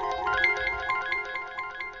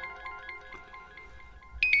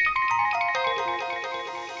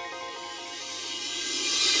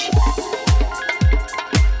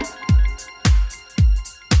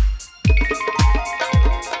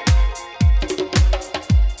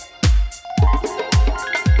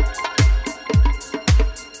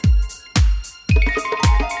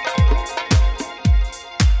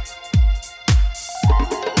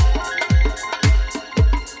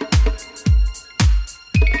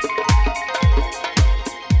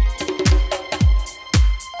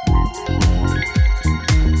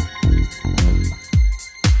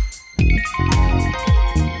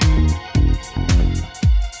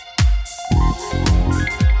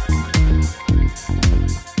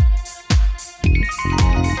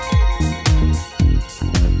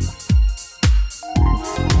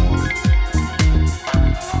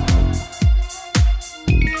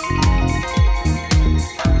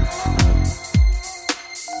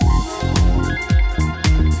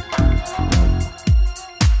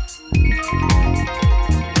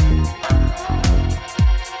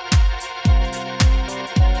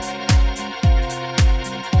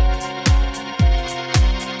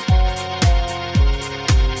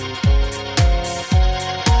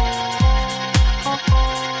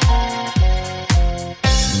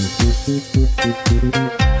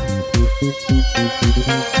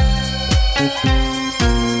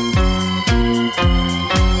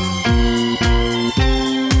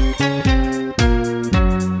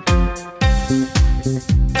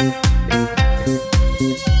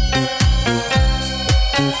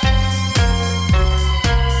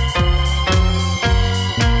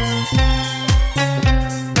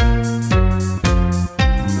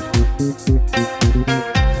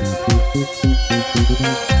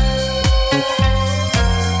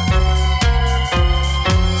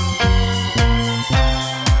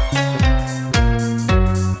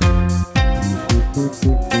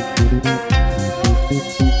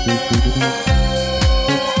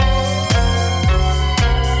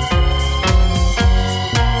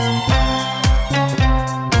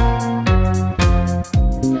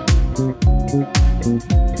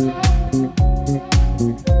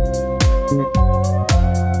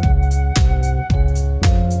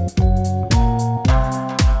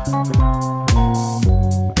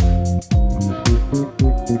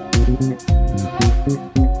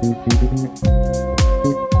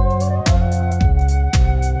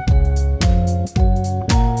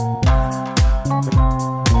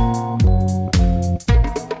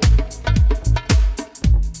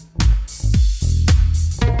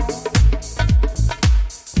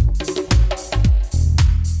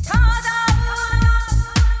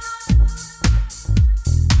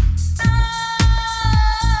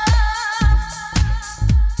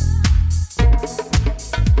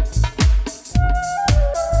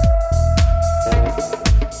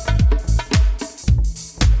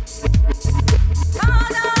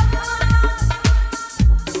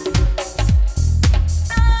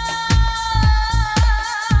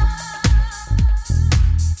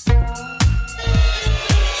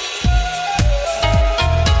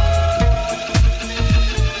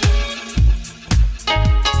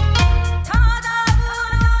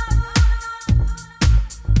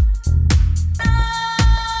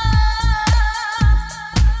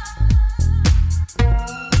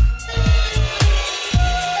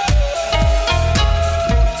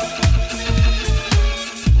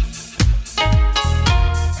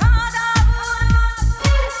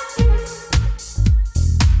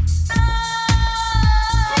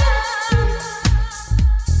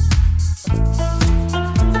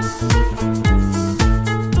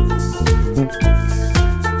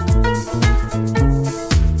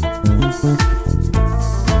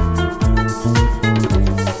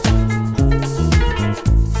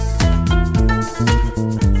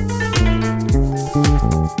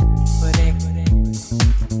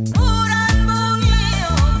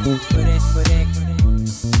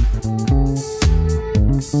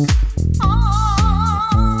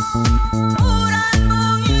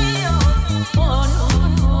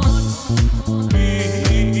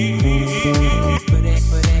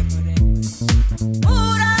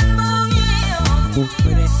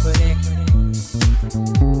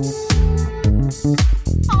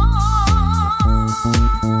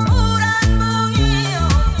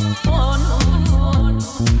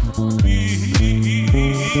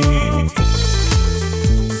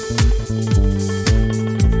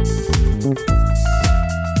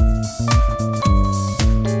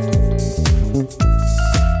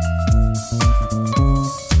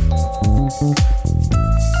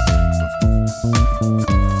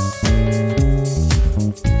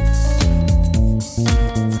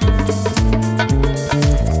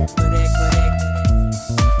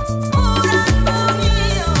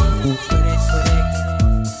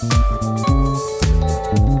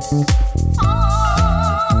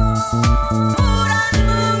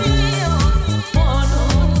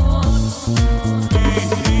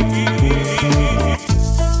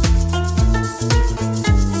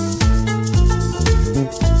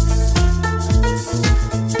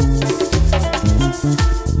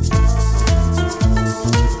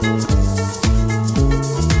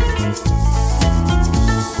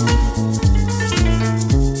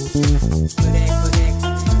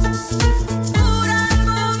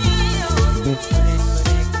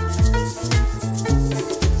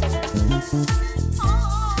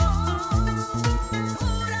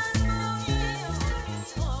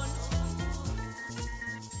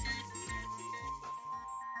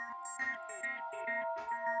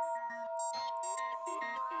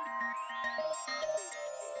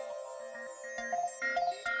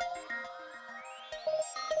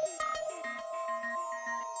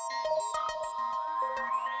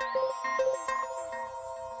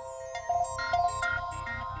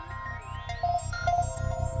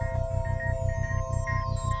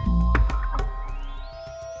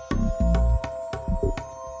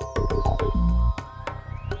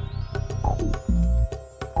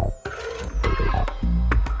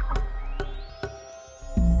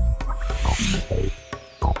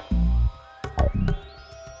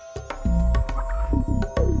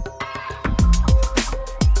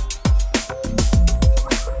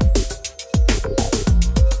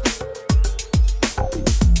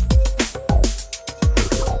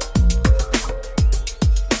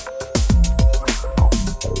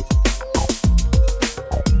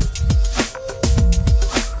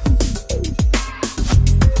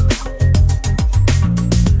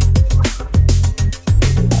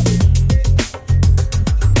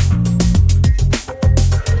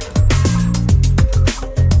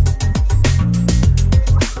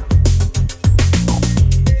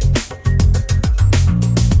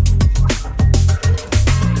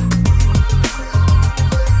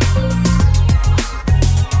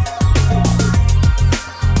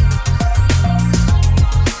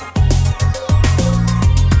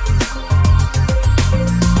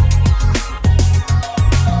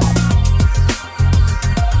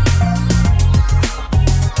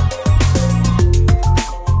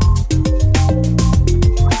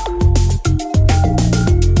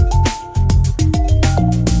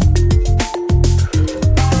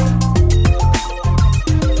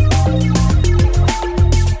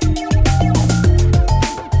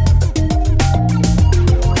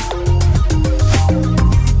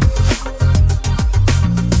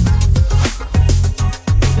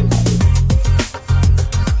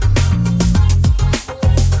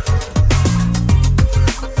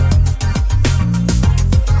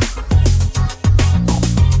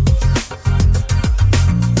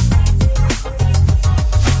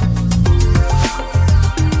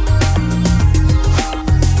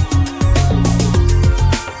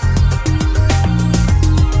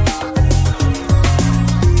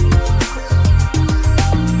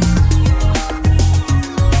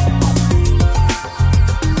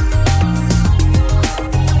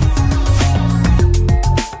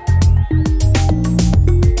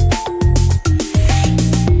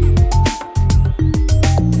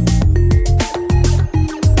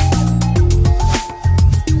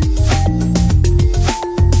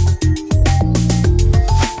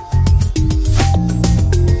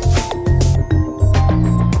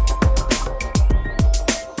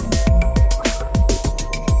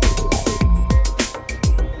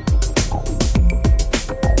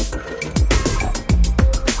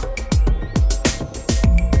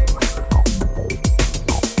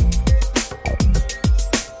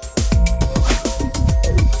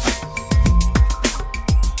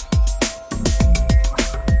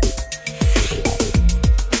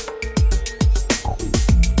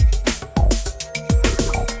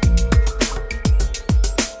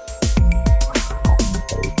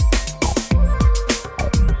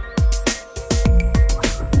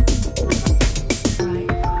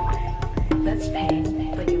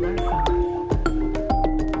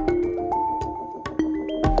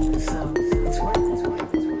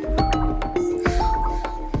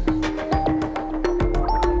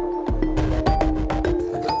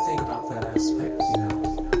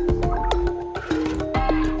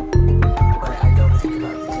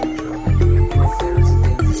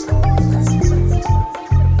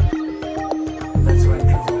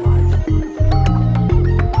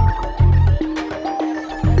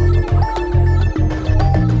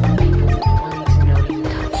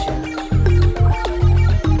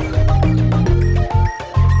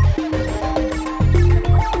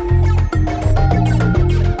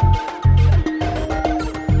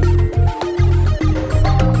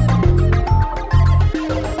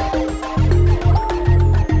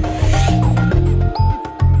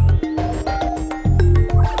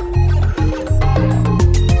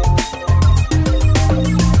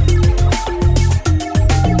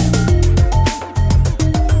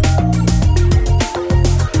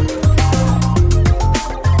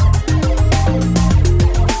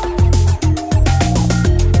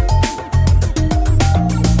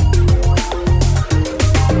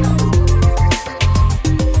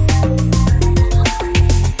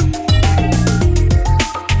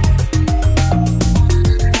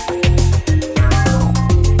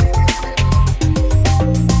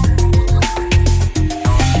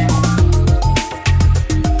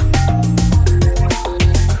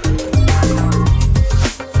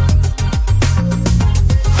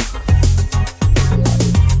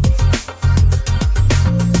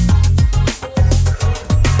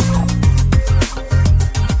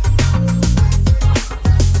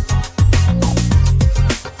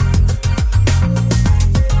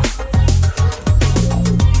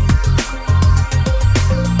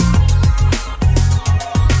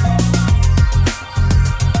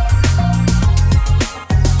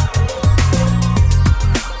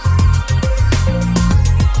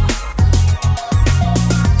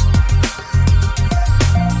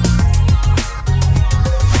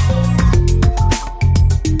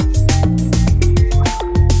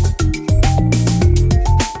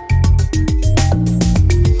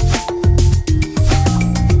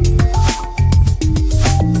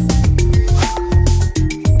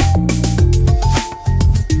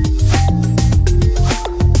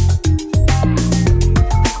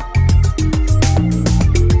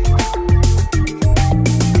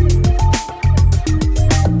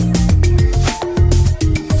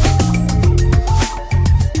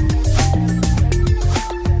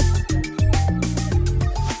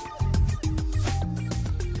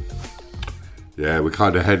 Yeah, we're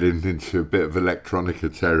kind of heading into a bit of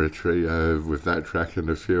electronica territory with that track and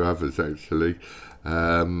a few others, actually.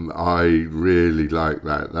 I really like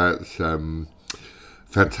that. That's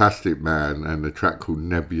Fantastic Man, and a track called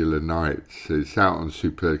Nebula Nights. It's out on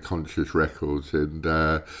Super Conscious Records, and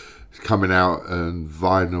it's coming out on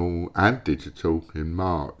vinyl and digital in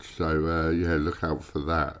March. So, yeah, look out for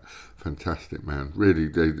that. Fantastic Man. Really,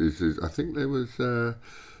 I think there was,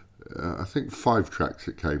 5 tracks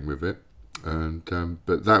that came with it. And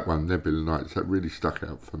but that one, Nebula Nights, that really stuck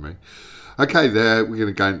out for me. Okay, we're going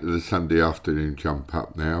to go into the Sunday afternoon jump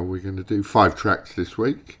up now. We're going to do 5 tracks this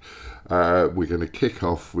week. We're going to kick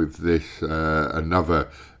off with this, another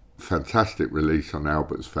fantastic release on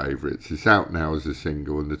Albert's Favourites. It's out now as a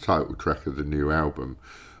single and the title track of the new album,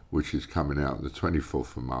 which is coming out on the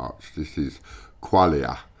 24th of March. This is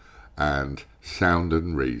Qualia and Sound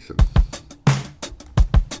and Reason.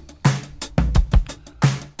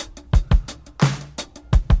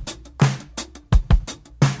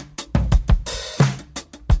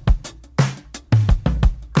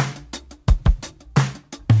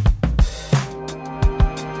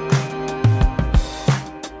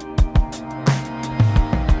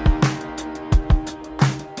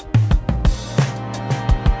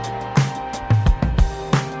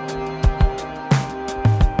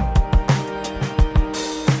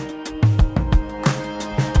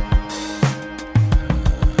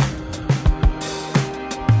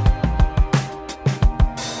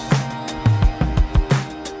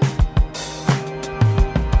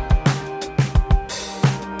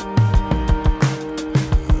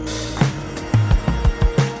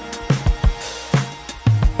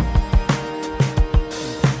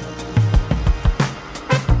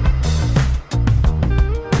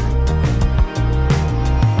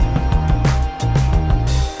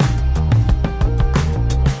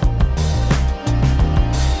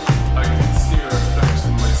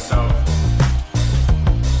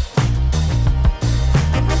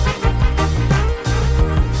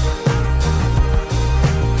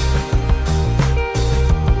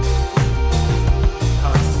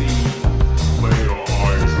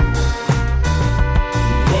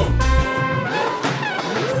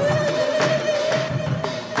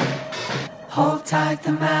 Tight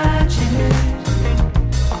the magic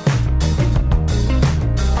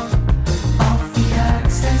of the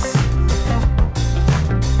access,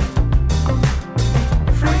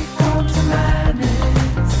 free from to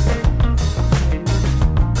madness.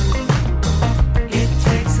 It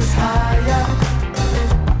takes us higher,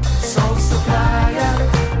 soul supplier.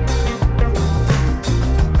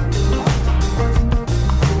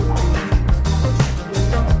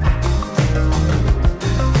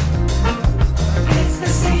 It's the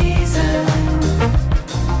season.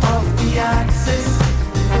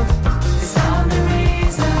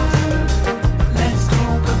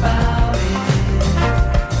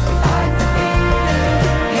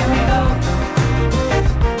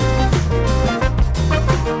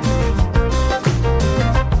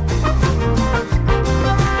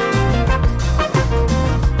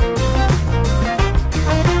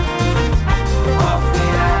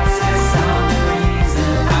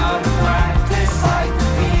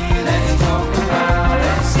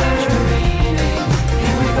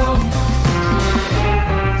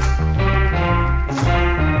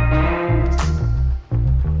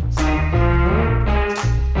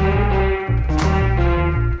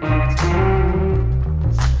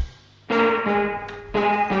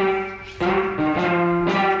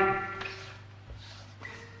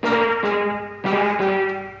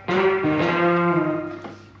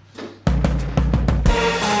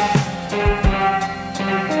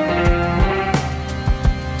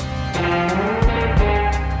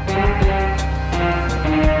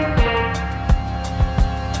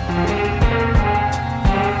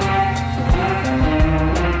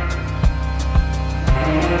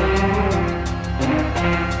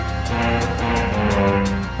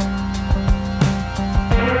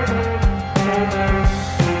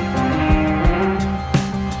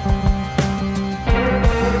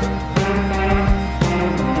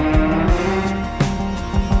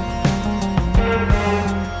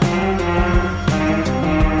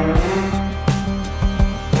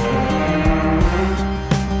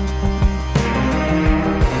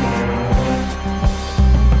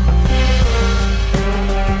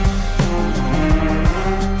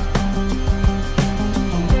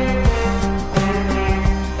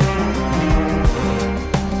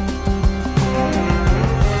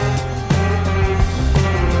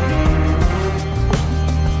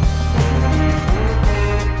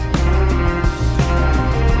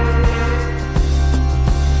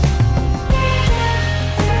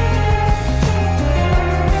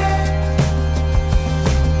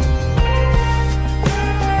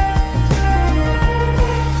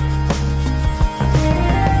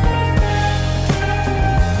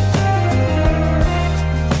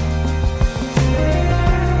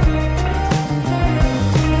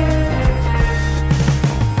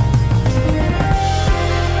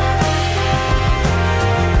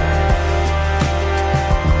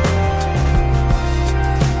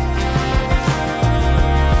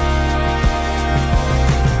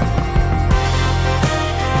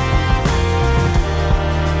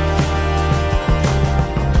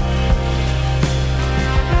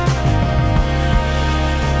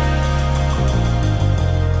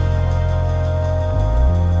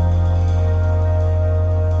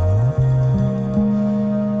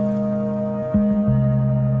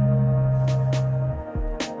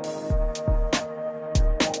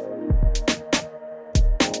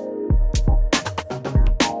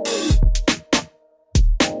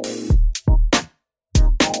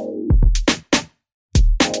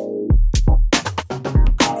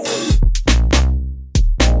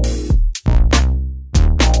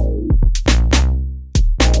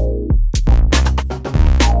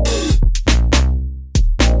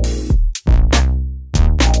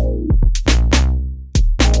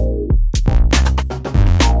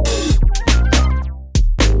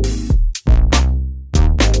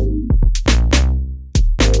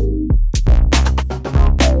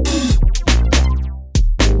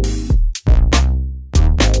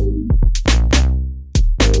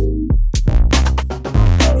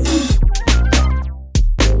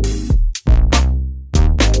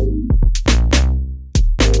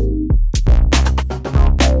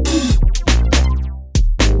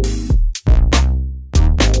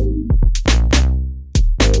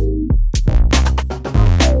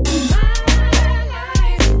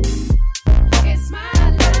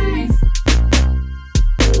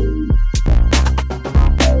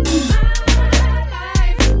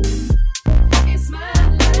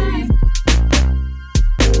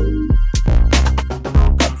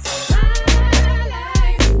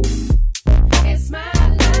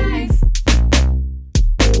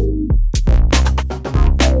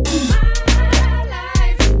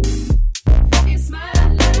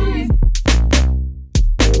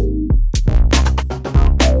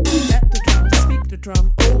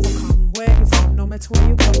 matter where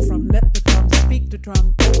you come from, let the drum speak the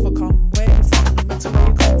drum, overcome where you're from, no matter where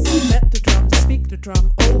you come from, let the drum speak the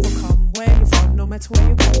drum, overcome where you're from, no matter where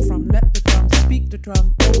you come from, let the drum speak the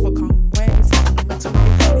drum, overcome where you're from, no matter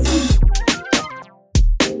where you come from.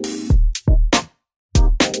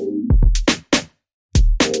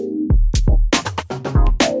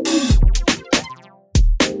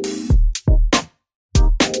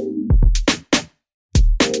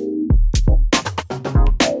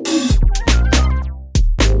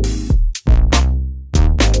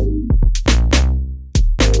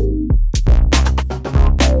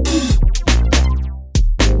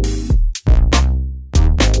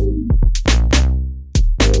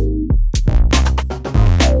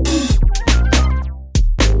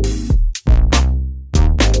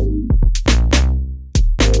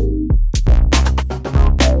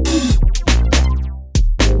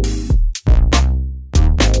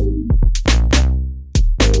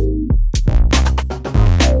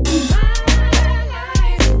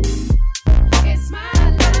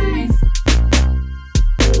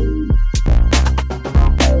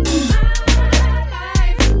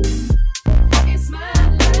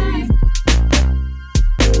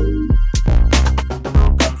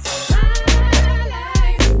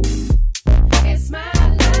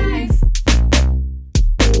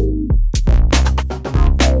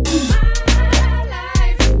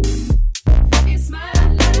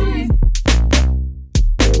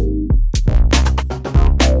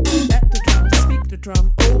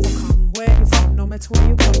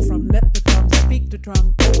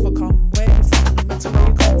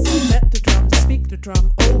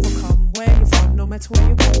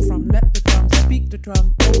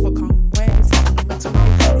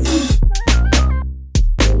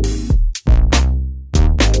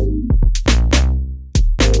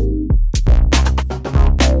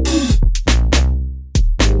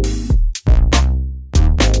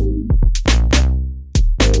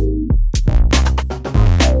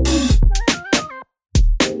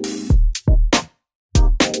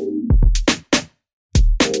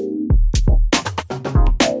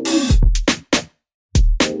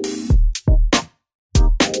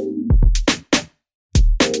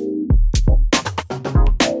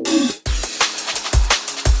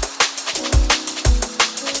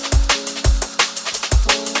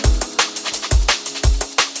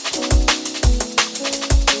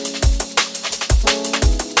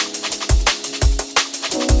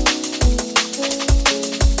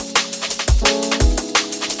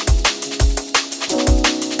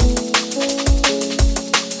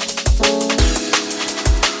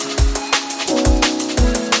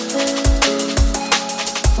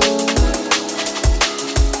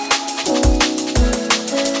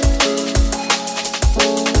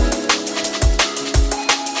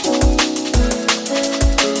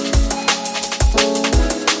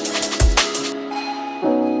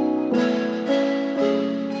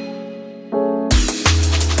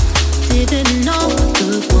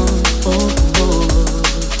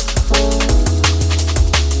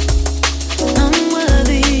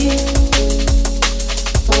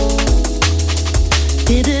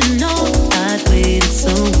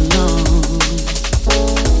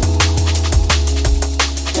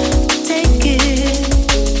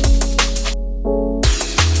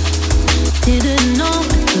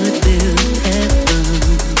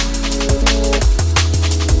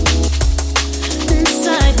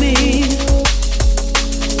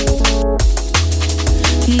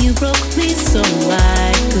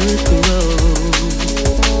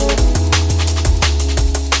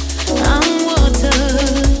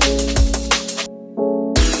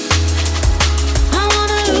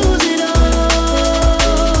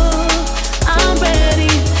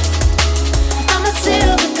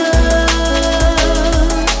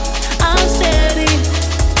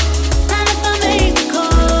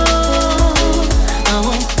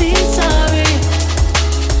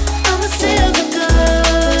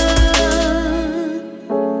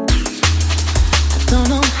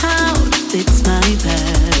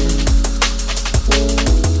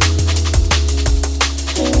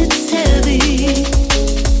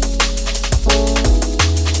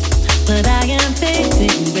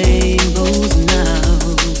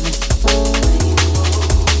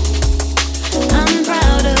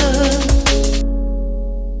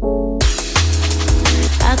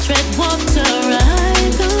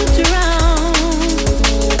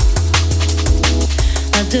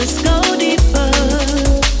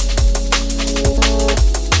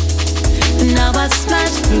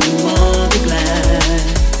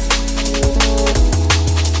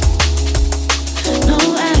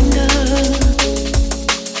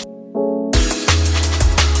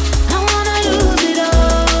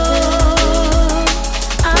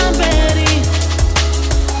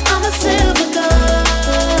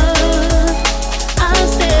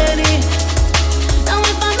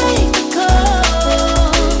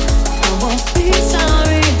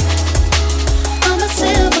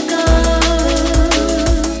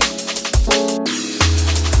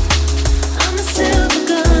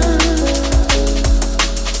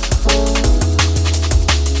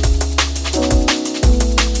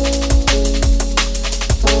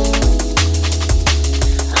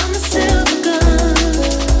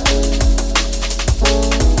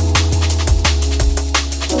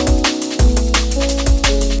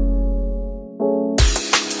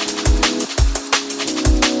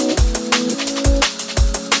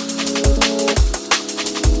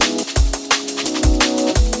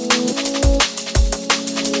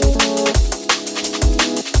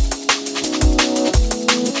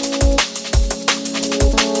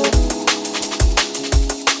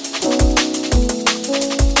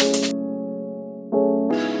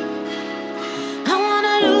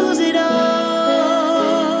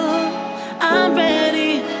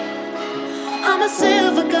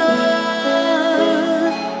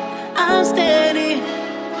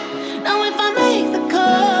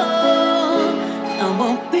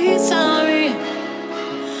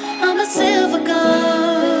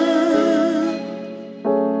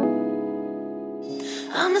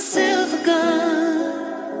 silver gun.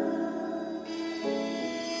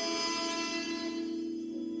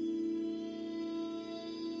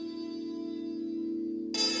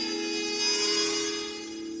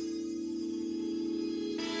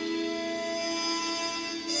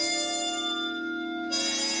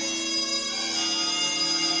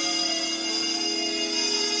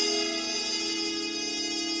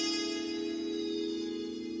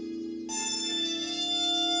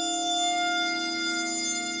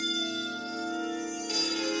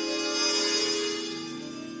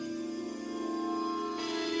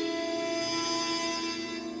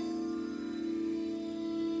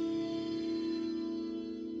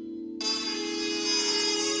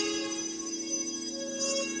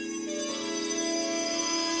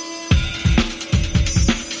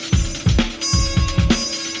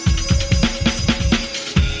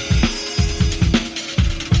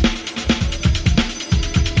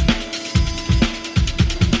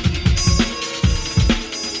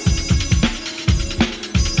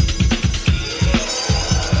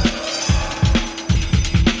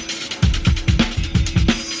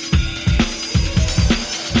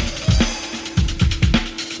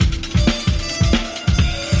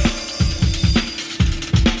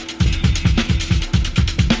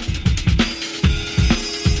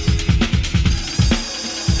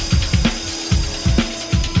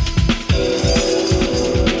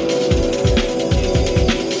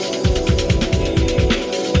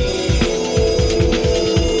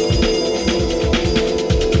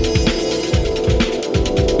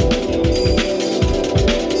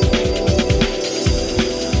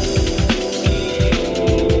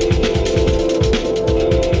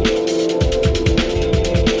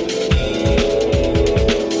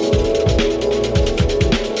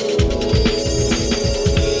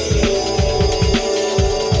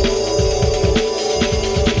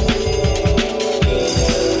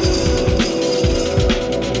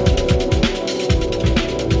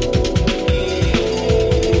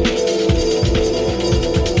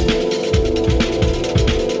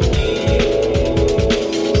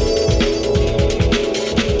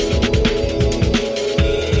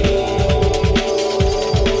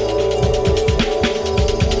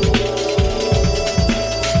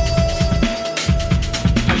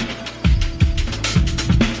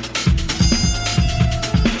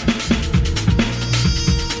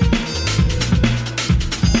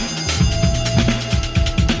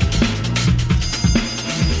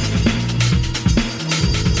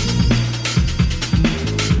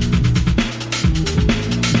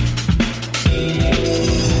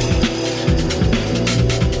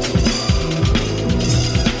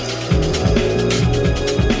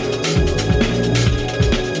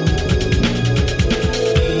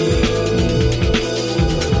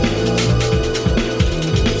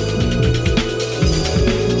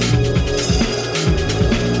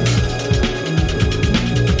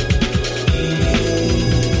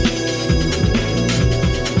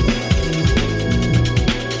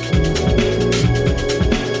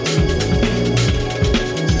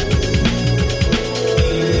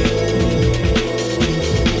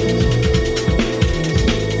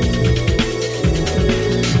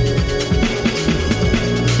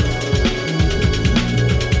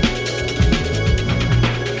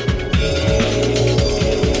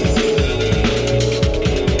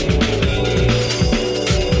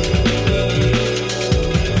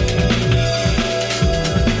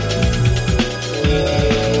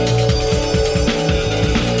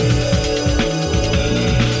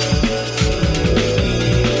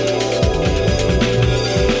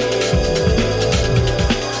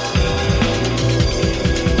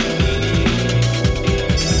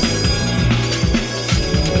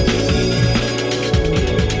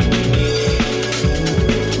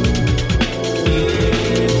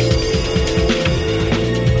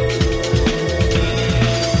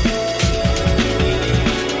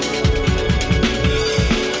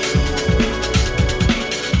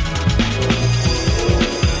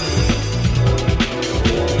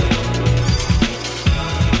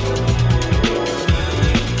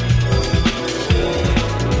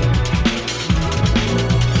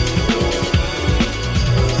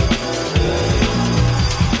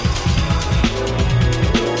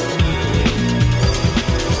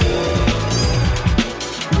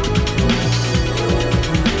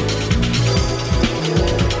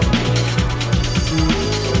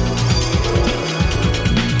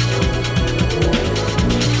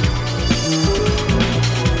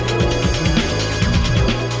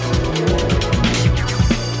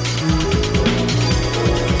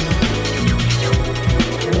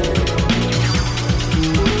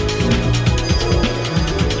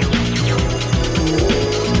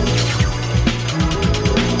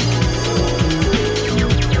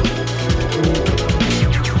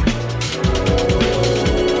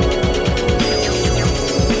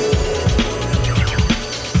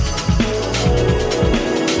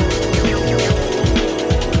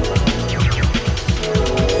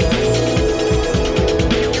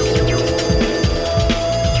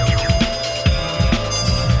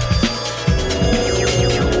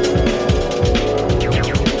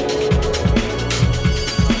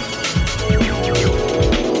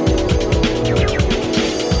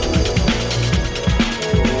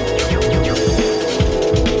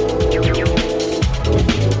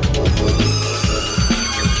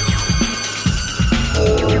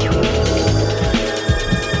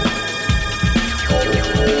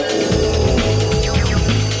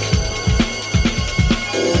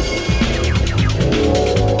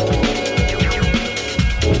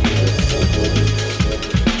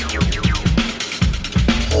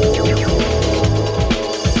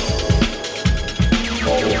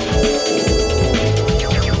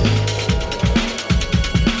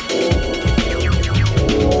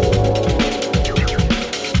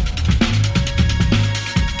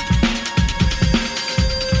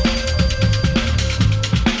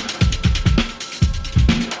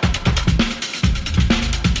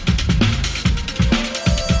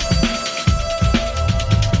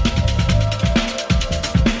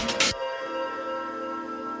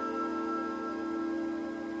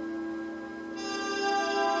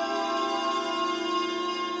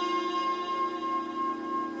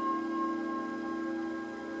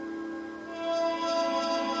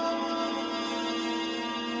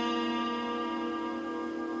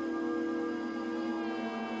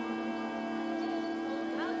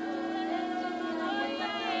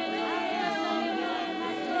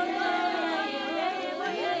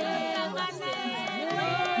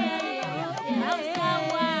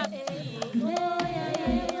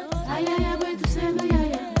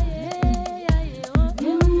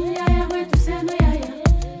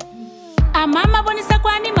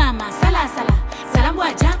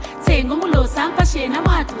 pashena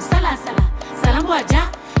mwatu sala sala salambu aja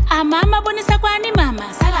amama bonisa kwani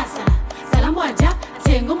mama sala sala salambu aja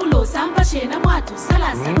tengo mulo samba pashena mwatu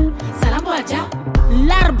sala sala salambu aja.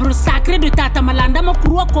 L'arbre sacré de Tata Malanda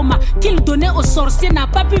Makurua Koma qu'il donnait aux sorciers n'a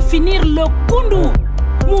pas pu finir le kundu.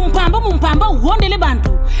 Mumpamba wondele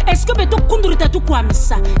bantu. Est-ce que beto kundu tatu kwa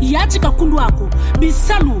misa? Yachi ka kundu ako.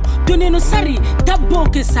 Bisalu doneno sari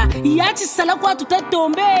taboke sa. Yachi sala kwa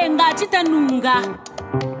tutatombe ngachi tanunga.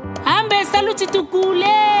 Ambe salu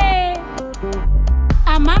chitukule.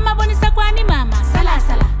 Amama bonisa kwani mama sala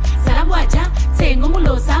sala. Salambu aja tengo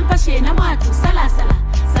mulo sampa shena mwatu sala sala.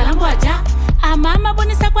 Salambu aja amama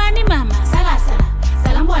bonisa kwani mama sala sala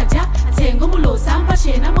salambu aja tengo mulo sampa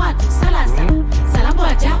shena mwatu sala sala salambu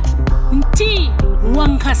aja nti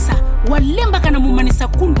wankasa walemba kana mumanisa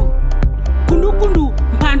kundu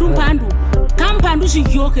mpandu kampandu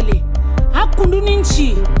shiyokele hakundu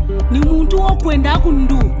ninchi ni muntu okwenda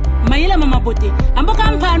kundu mayela mama bote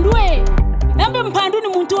amboka mpandu ambe mpandu ni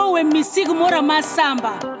muntu owe misiki mora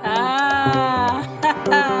masamba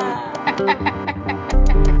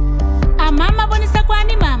Mama bonisa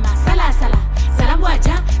kwani mama sala sala salambu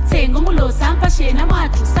aja tengo mulo sampa shena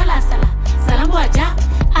mwatu sala sala salambu aja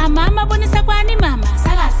amama bonisa kwani mama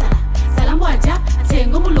sala sala salambu aja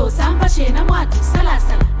tengo mulo sampa shena mwatu sala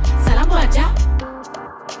sala salambu aja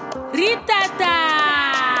ritata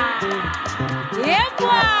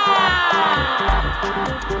yebwa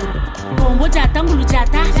Kongo jata ngulu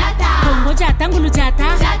jata Kongo jata ngulu jata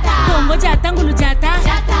Kongo jata ngulu jata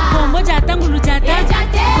Kongo jata ngulu jata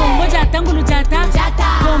Kongo jata ngulu jata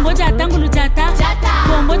Kongo jata ngulu jata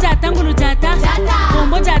Kongo jata ngulu jata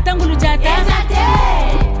Kongo jata ngulu jata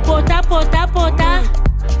Pota pota pota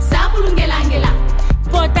Samulungelangela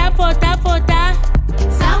Pota pota pota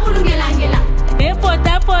Samulungelangela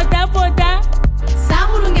pota pota pota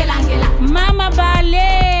Samulungelangela Mama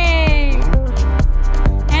bale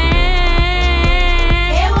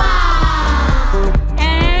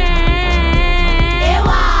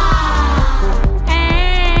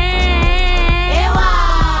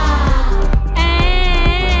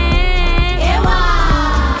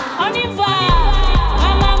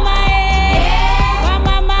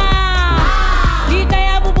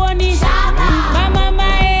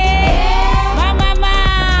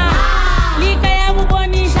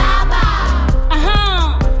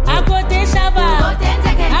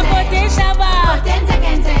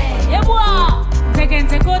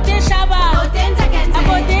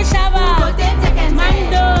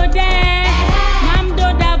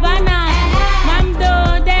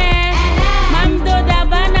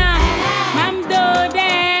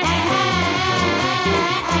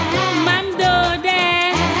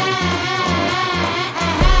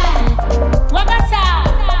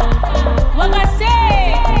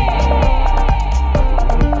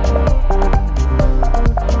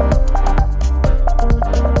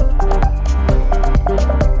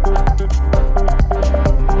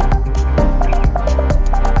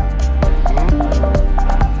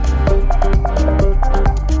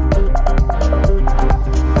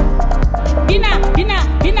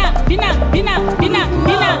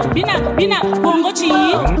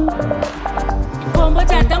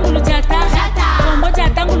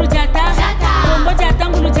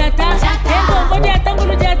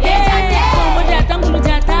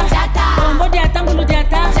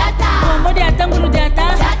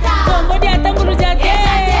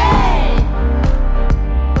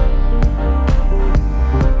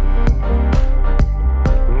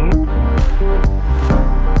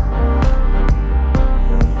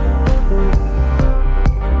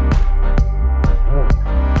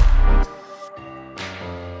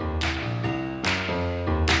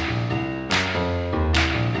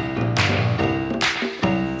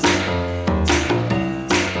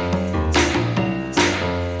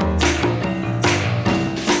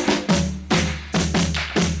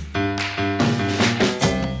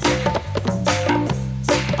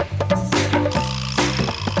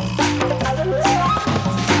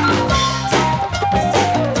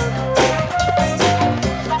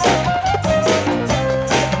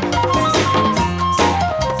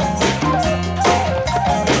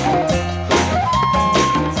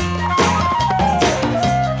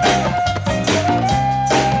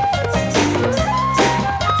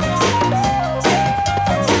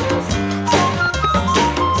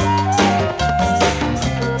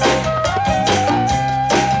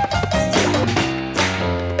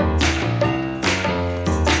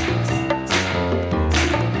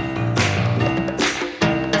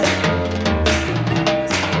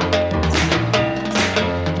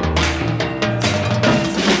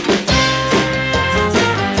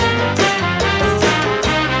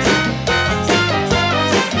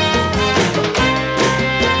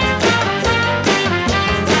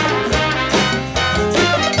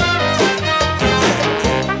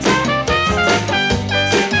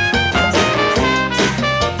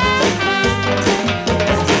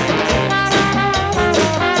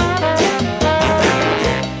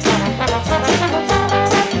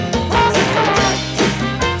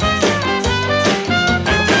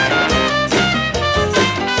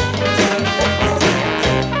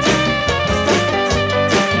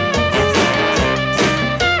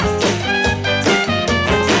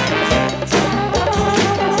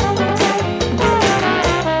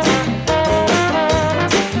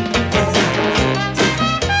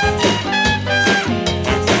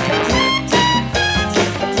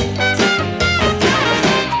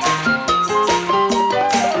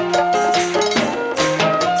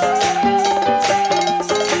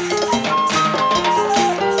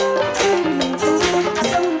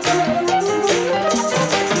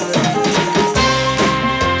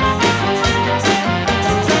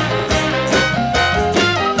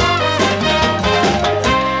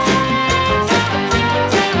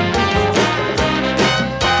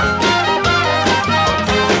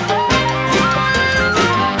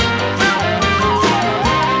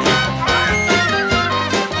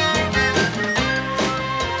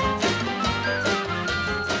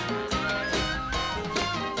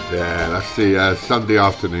That's the Sunday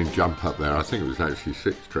afternoon jump up there. I think it was actually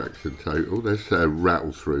 6 tracks in total. Let's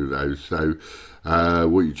rattle through those. So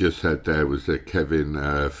what you just heard there was the Kevin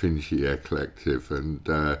Fingier Collective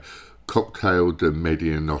and Cocktail de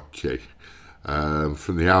Medianoche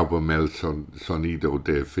from the album El Sonido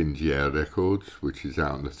de Fingier Records, which is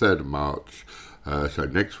out on the 3rd of March. So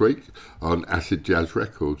next week on Acid Jazz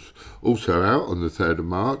Records. Also out on the 3rd of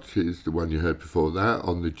March is the one you heard before that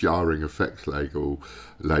on the Jarring Effects label,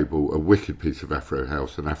 a wicked piece of Afro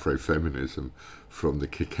House and Afro Feminism from the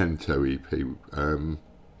Kikento EP, and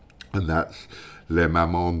that's Les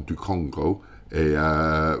Mamans du Congo.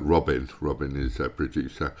 Robin is a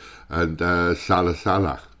producer, and Sala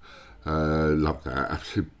Sala. Love that,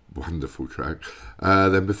 absolutely wonderful track.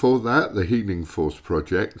 Then before that, the Healing Force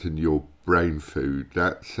Project and Your Brain Food.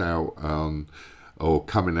 That's out on, or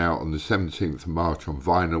coming out on the 17th of March on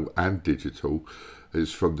vinyl and digital.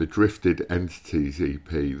 It's from the Drifted Entities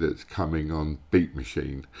EP that's coming on Beat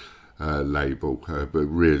Machine label, but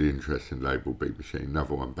really interesting label, Beat Machine,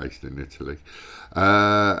 another one based in Italy.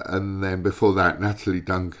 And then before that, Natalie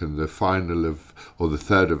Duncan, the final of, or the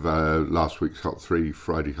third of last week's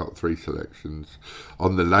Friday Hot 3 selections,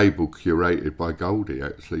 on the label curated by Goldie,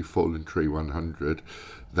 actually, Fallen Tree 100.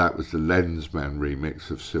 That was the Lensman remix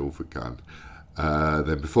of Silver Gun.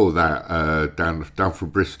 Then before that, down from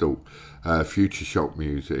Bristol, Future Shock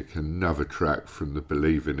Music, another track from the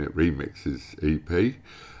Believe in It remixes EP.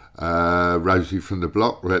 Rosie from the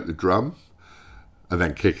Block, Let the Drum. And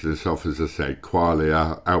then kicking us off, as I said,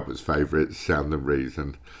 Qualia, Albert's favourite, Sound and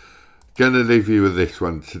Reason. Gonna leave you with this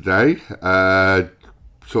one today,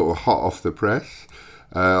 sort of hot off the press,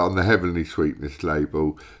 on the Heavenly Sweetness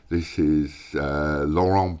label. This is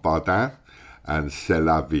Laurent Bardin and C'est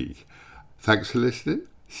la vie. Thanks for listening.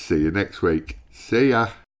 See you next week. See ya.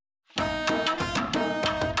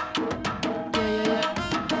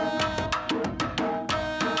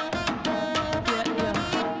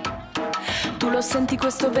 Senti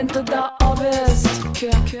questo vento da ovest che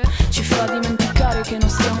ci fa dimenticare che non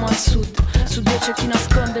stiamo al sud. Su 2 c'è chi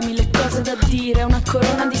nasconde 1000 cose da dire. Una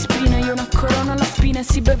corona di spine, io una corona alla spina e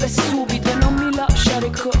si beve subito. E non mi lasciare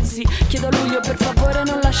così. Chiedo a Luglio per favore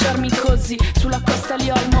non lasciarmi così. Sulla costa lì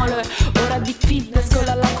ho il mole, ora di fitness con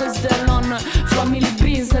la Lacos del non family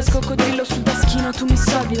business. Coccodrillo sul taschino, tu mi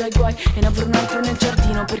salvi dai guai. E ne avrò un altro nel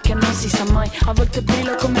giardino perché non si sa mai. A volte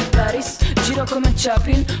brillo come Paris, giro come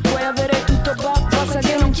Chaplin. Puoi avere tutto basta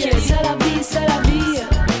che non chiedi. C'est la vie, c'est la vie,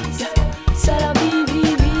 c'est la vie,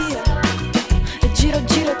 vie, vie. E giro,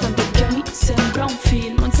 giro tanto che mi sembra un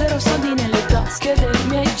film. Un zero soldi nelle tasche dei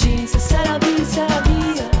miei jeans. C'est la vie, c'est la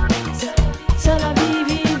vie, c'est la vie,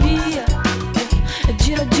 vie, vie. E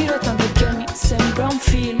giro, giro tanto che mi sembra un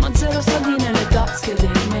film. Un zero soldi nelle tasche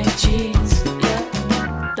dei miei jeans.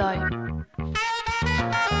 Yeah, dai.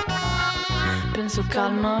 Penso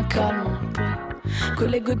calma, calma, poi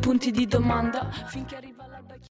collego i punti di domanda finché arriva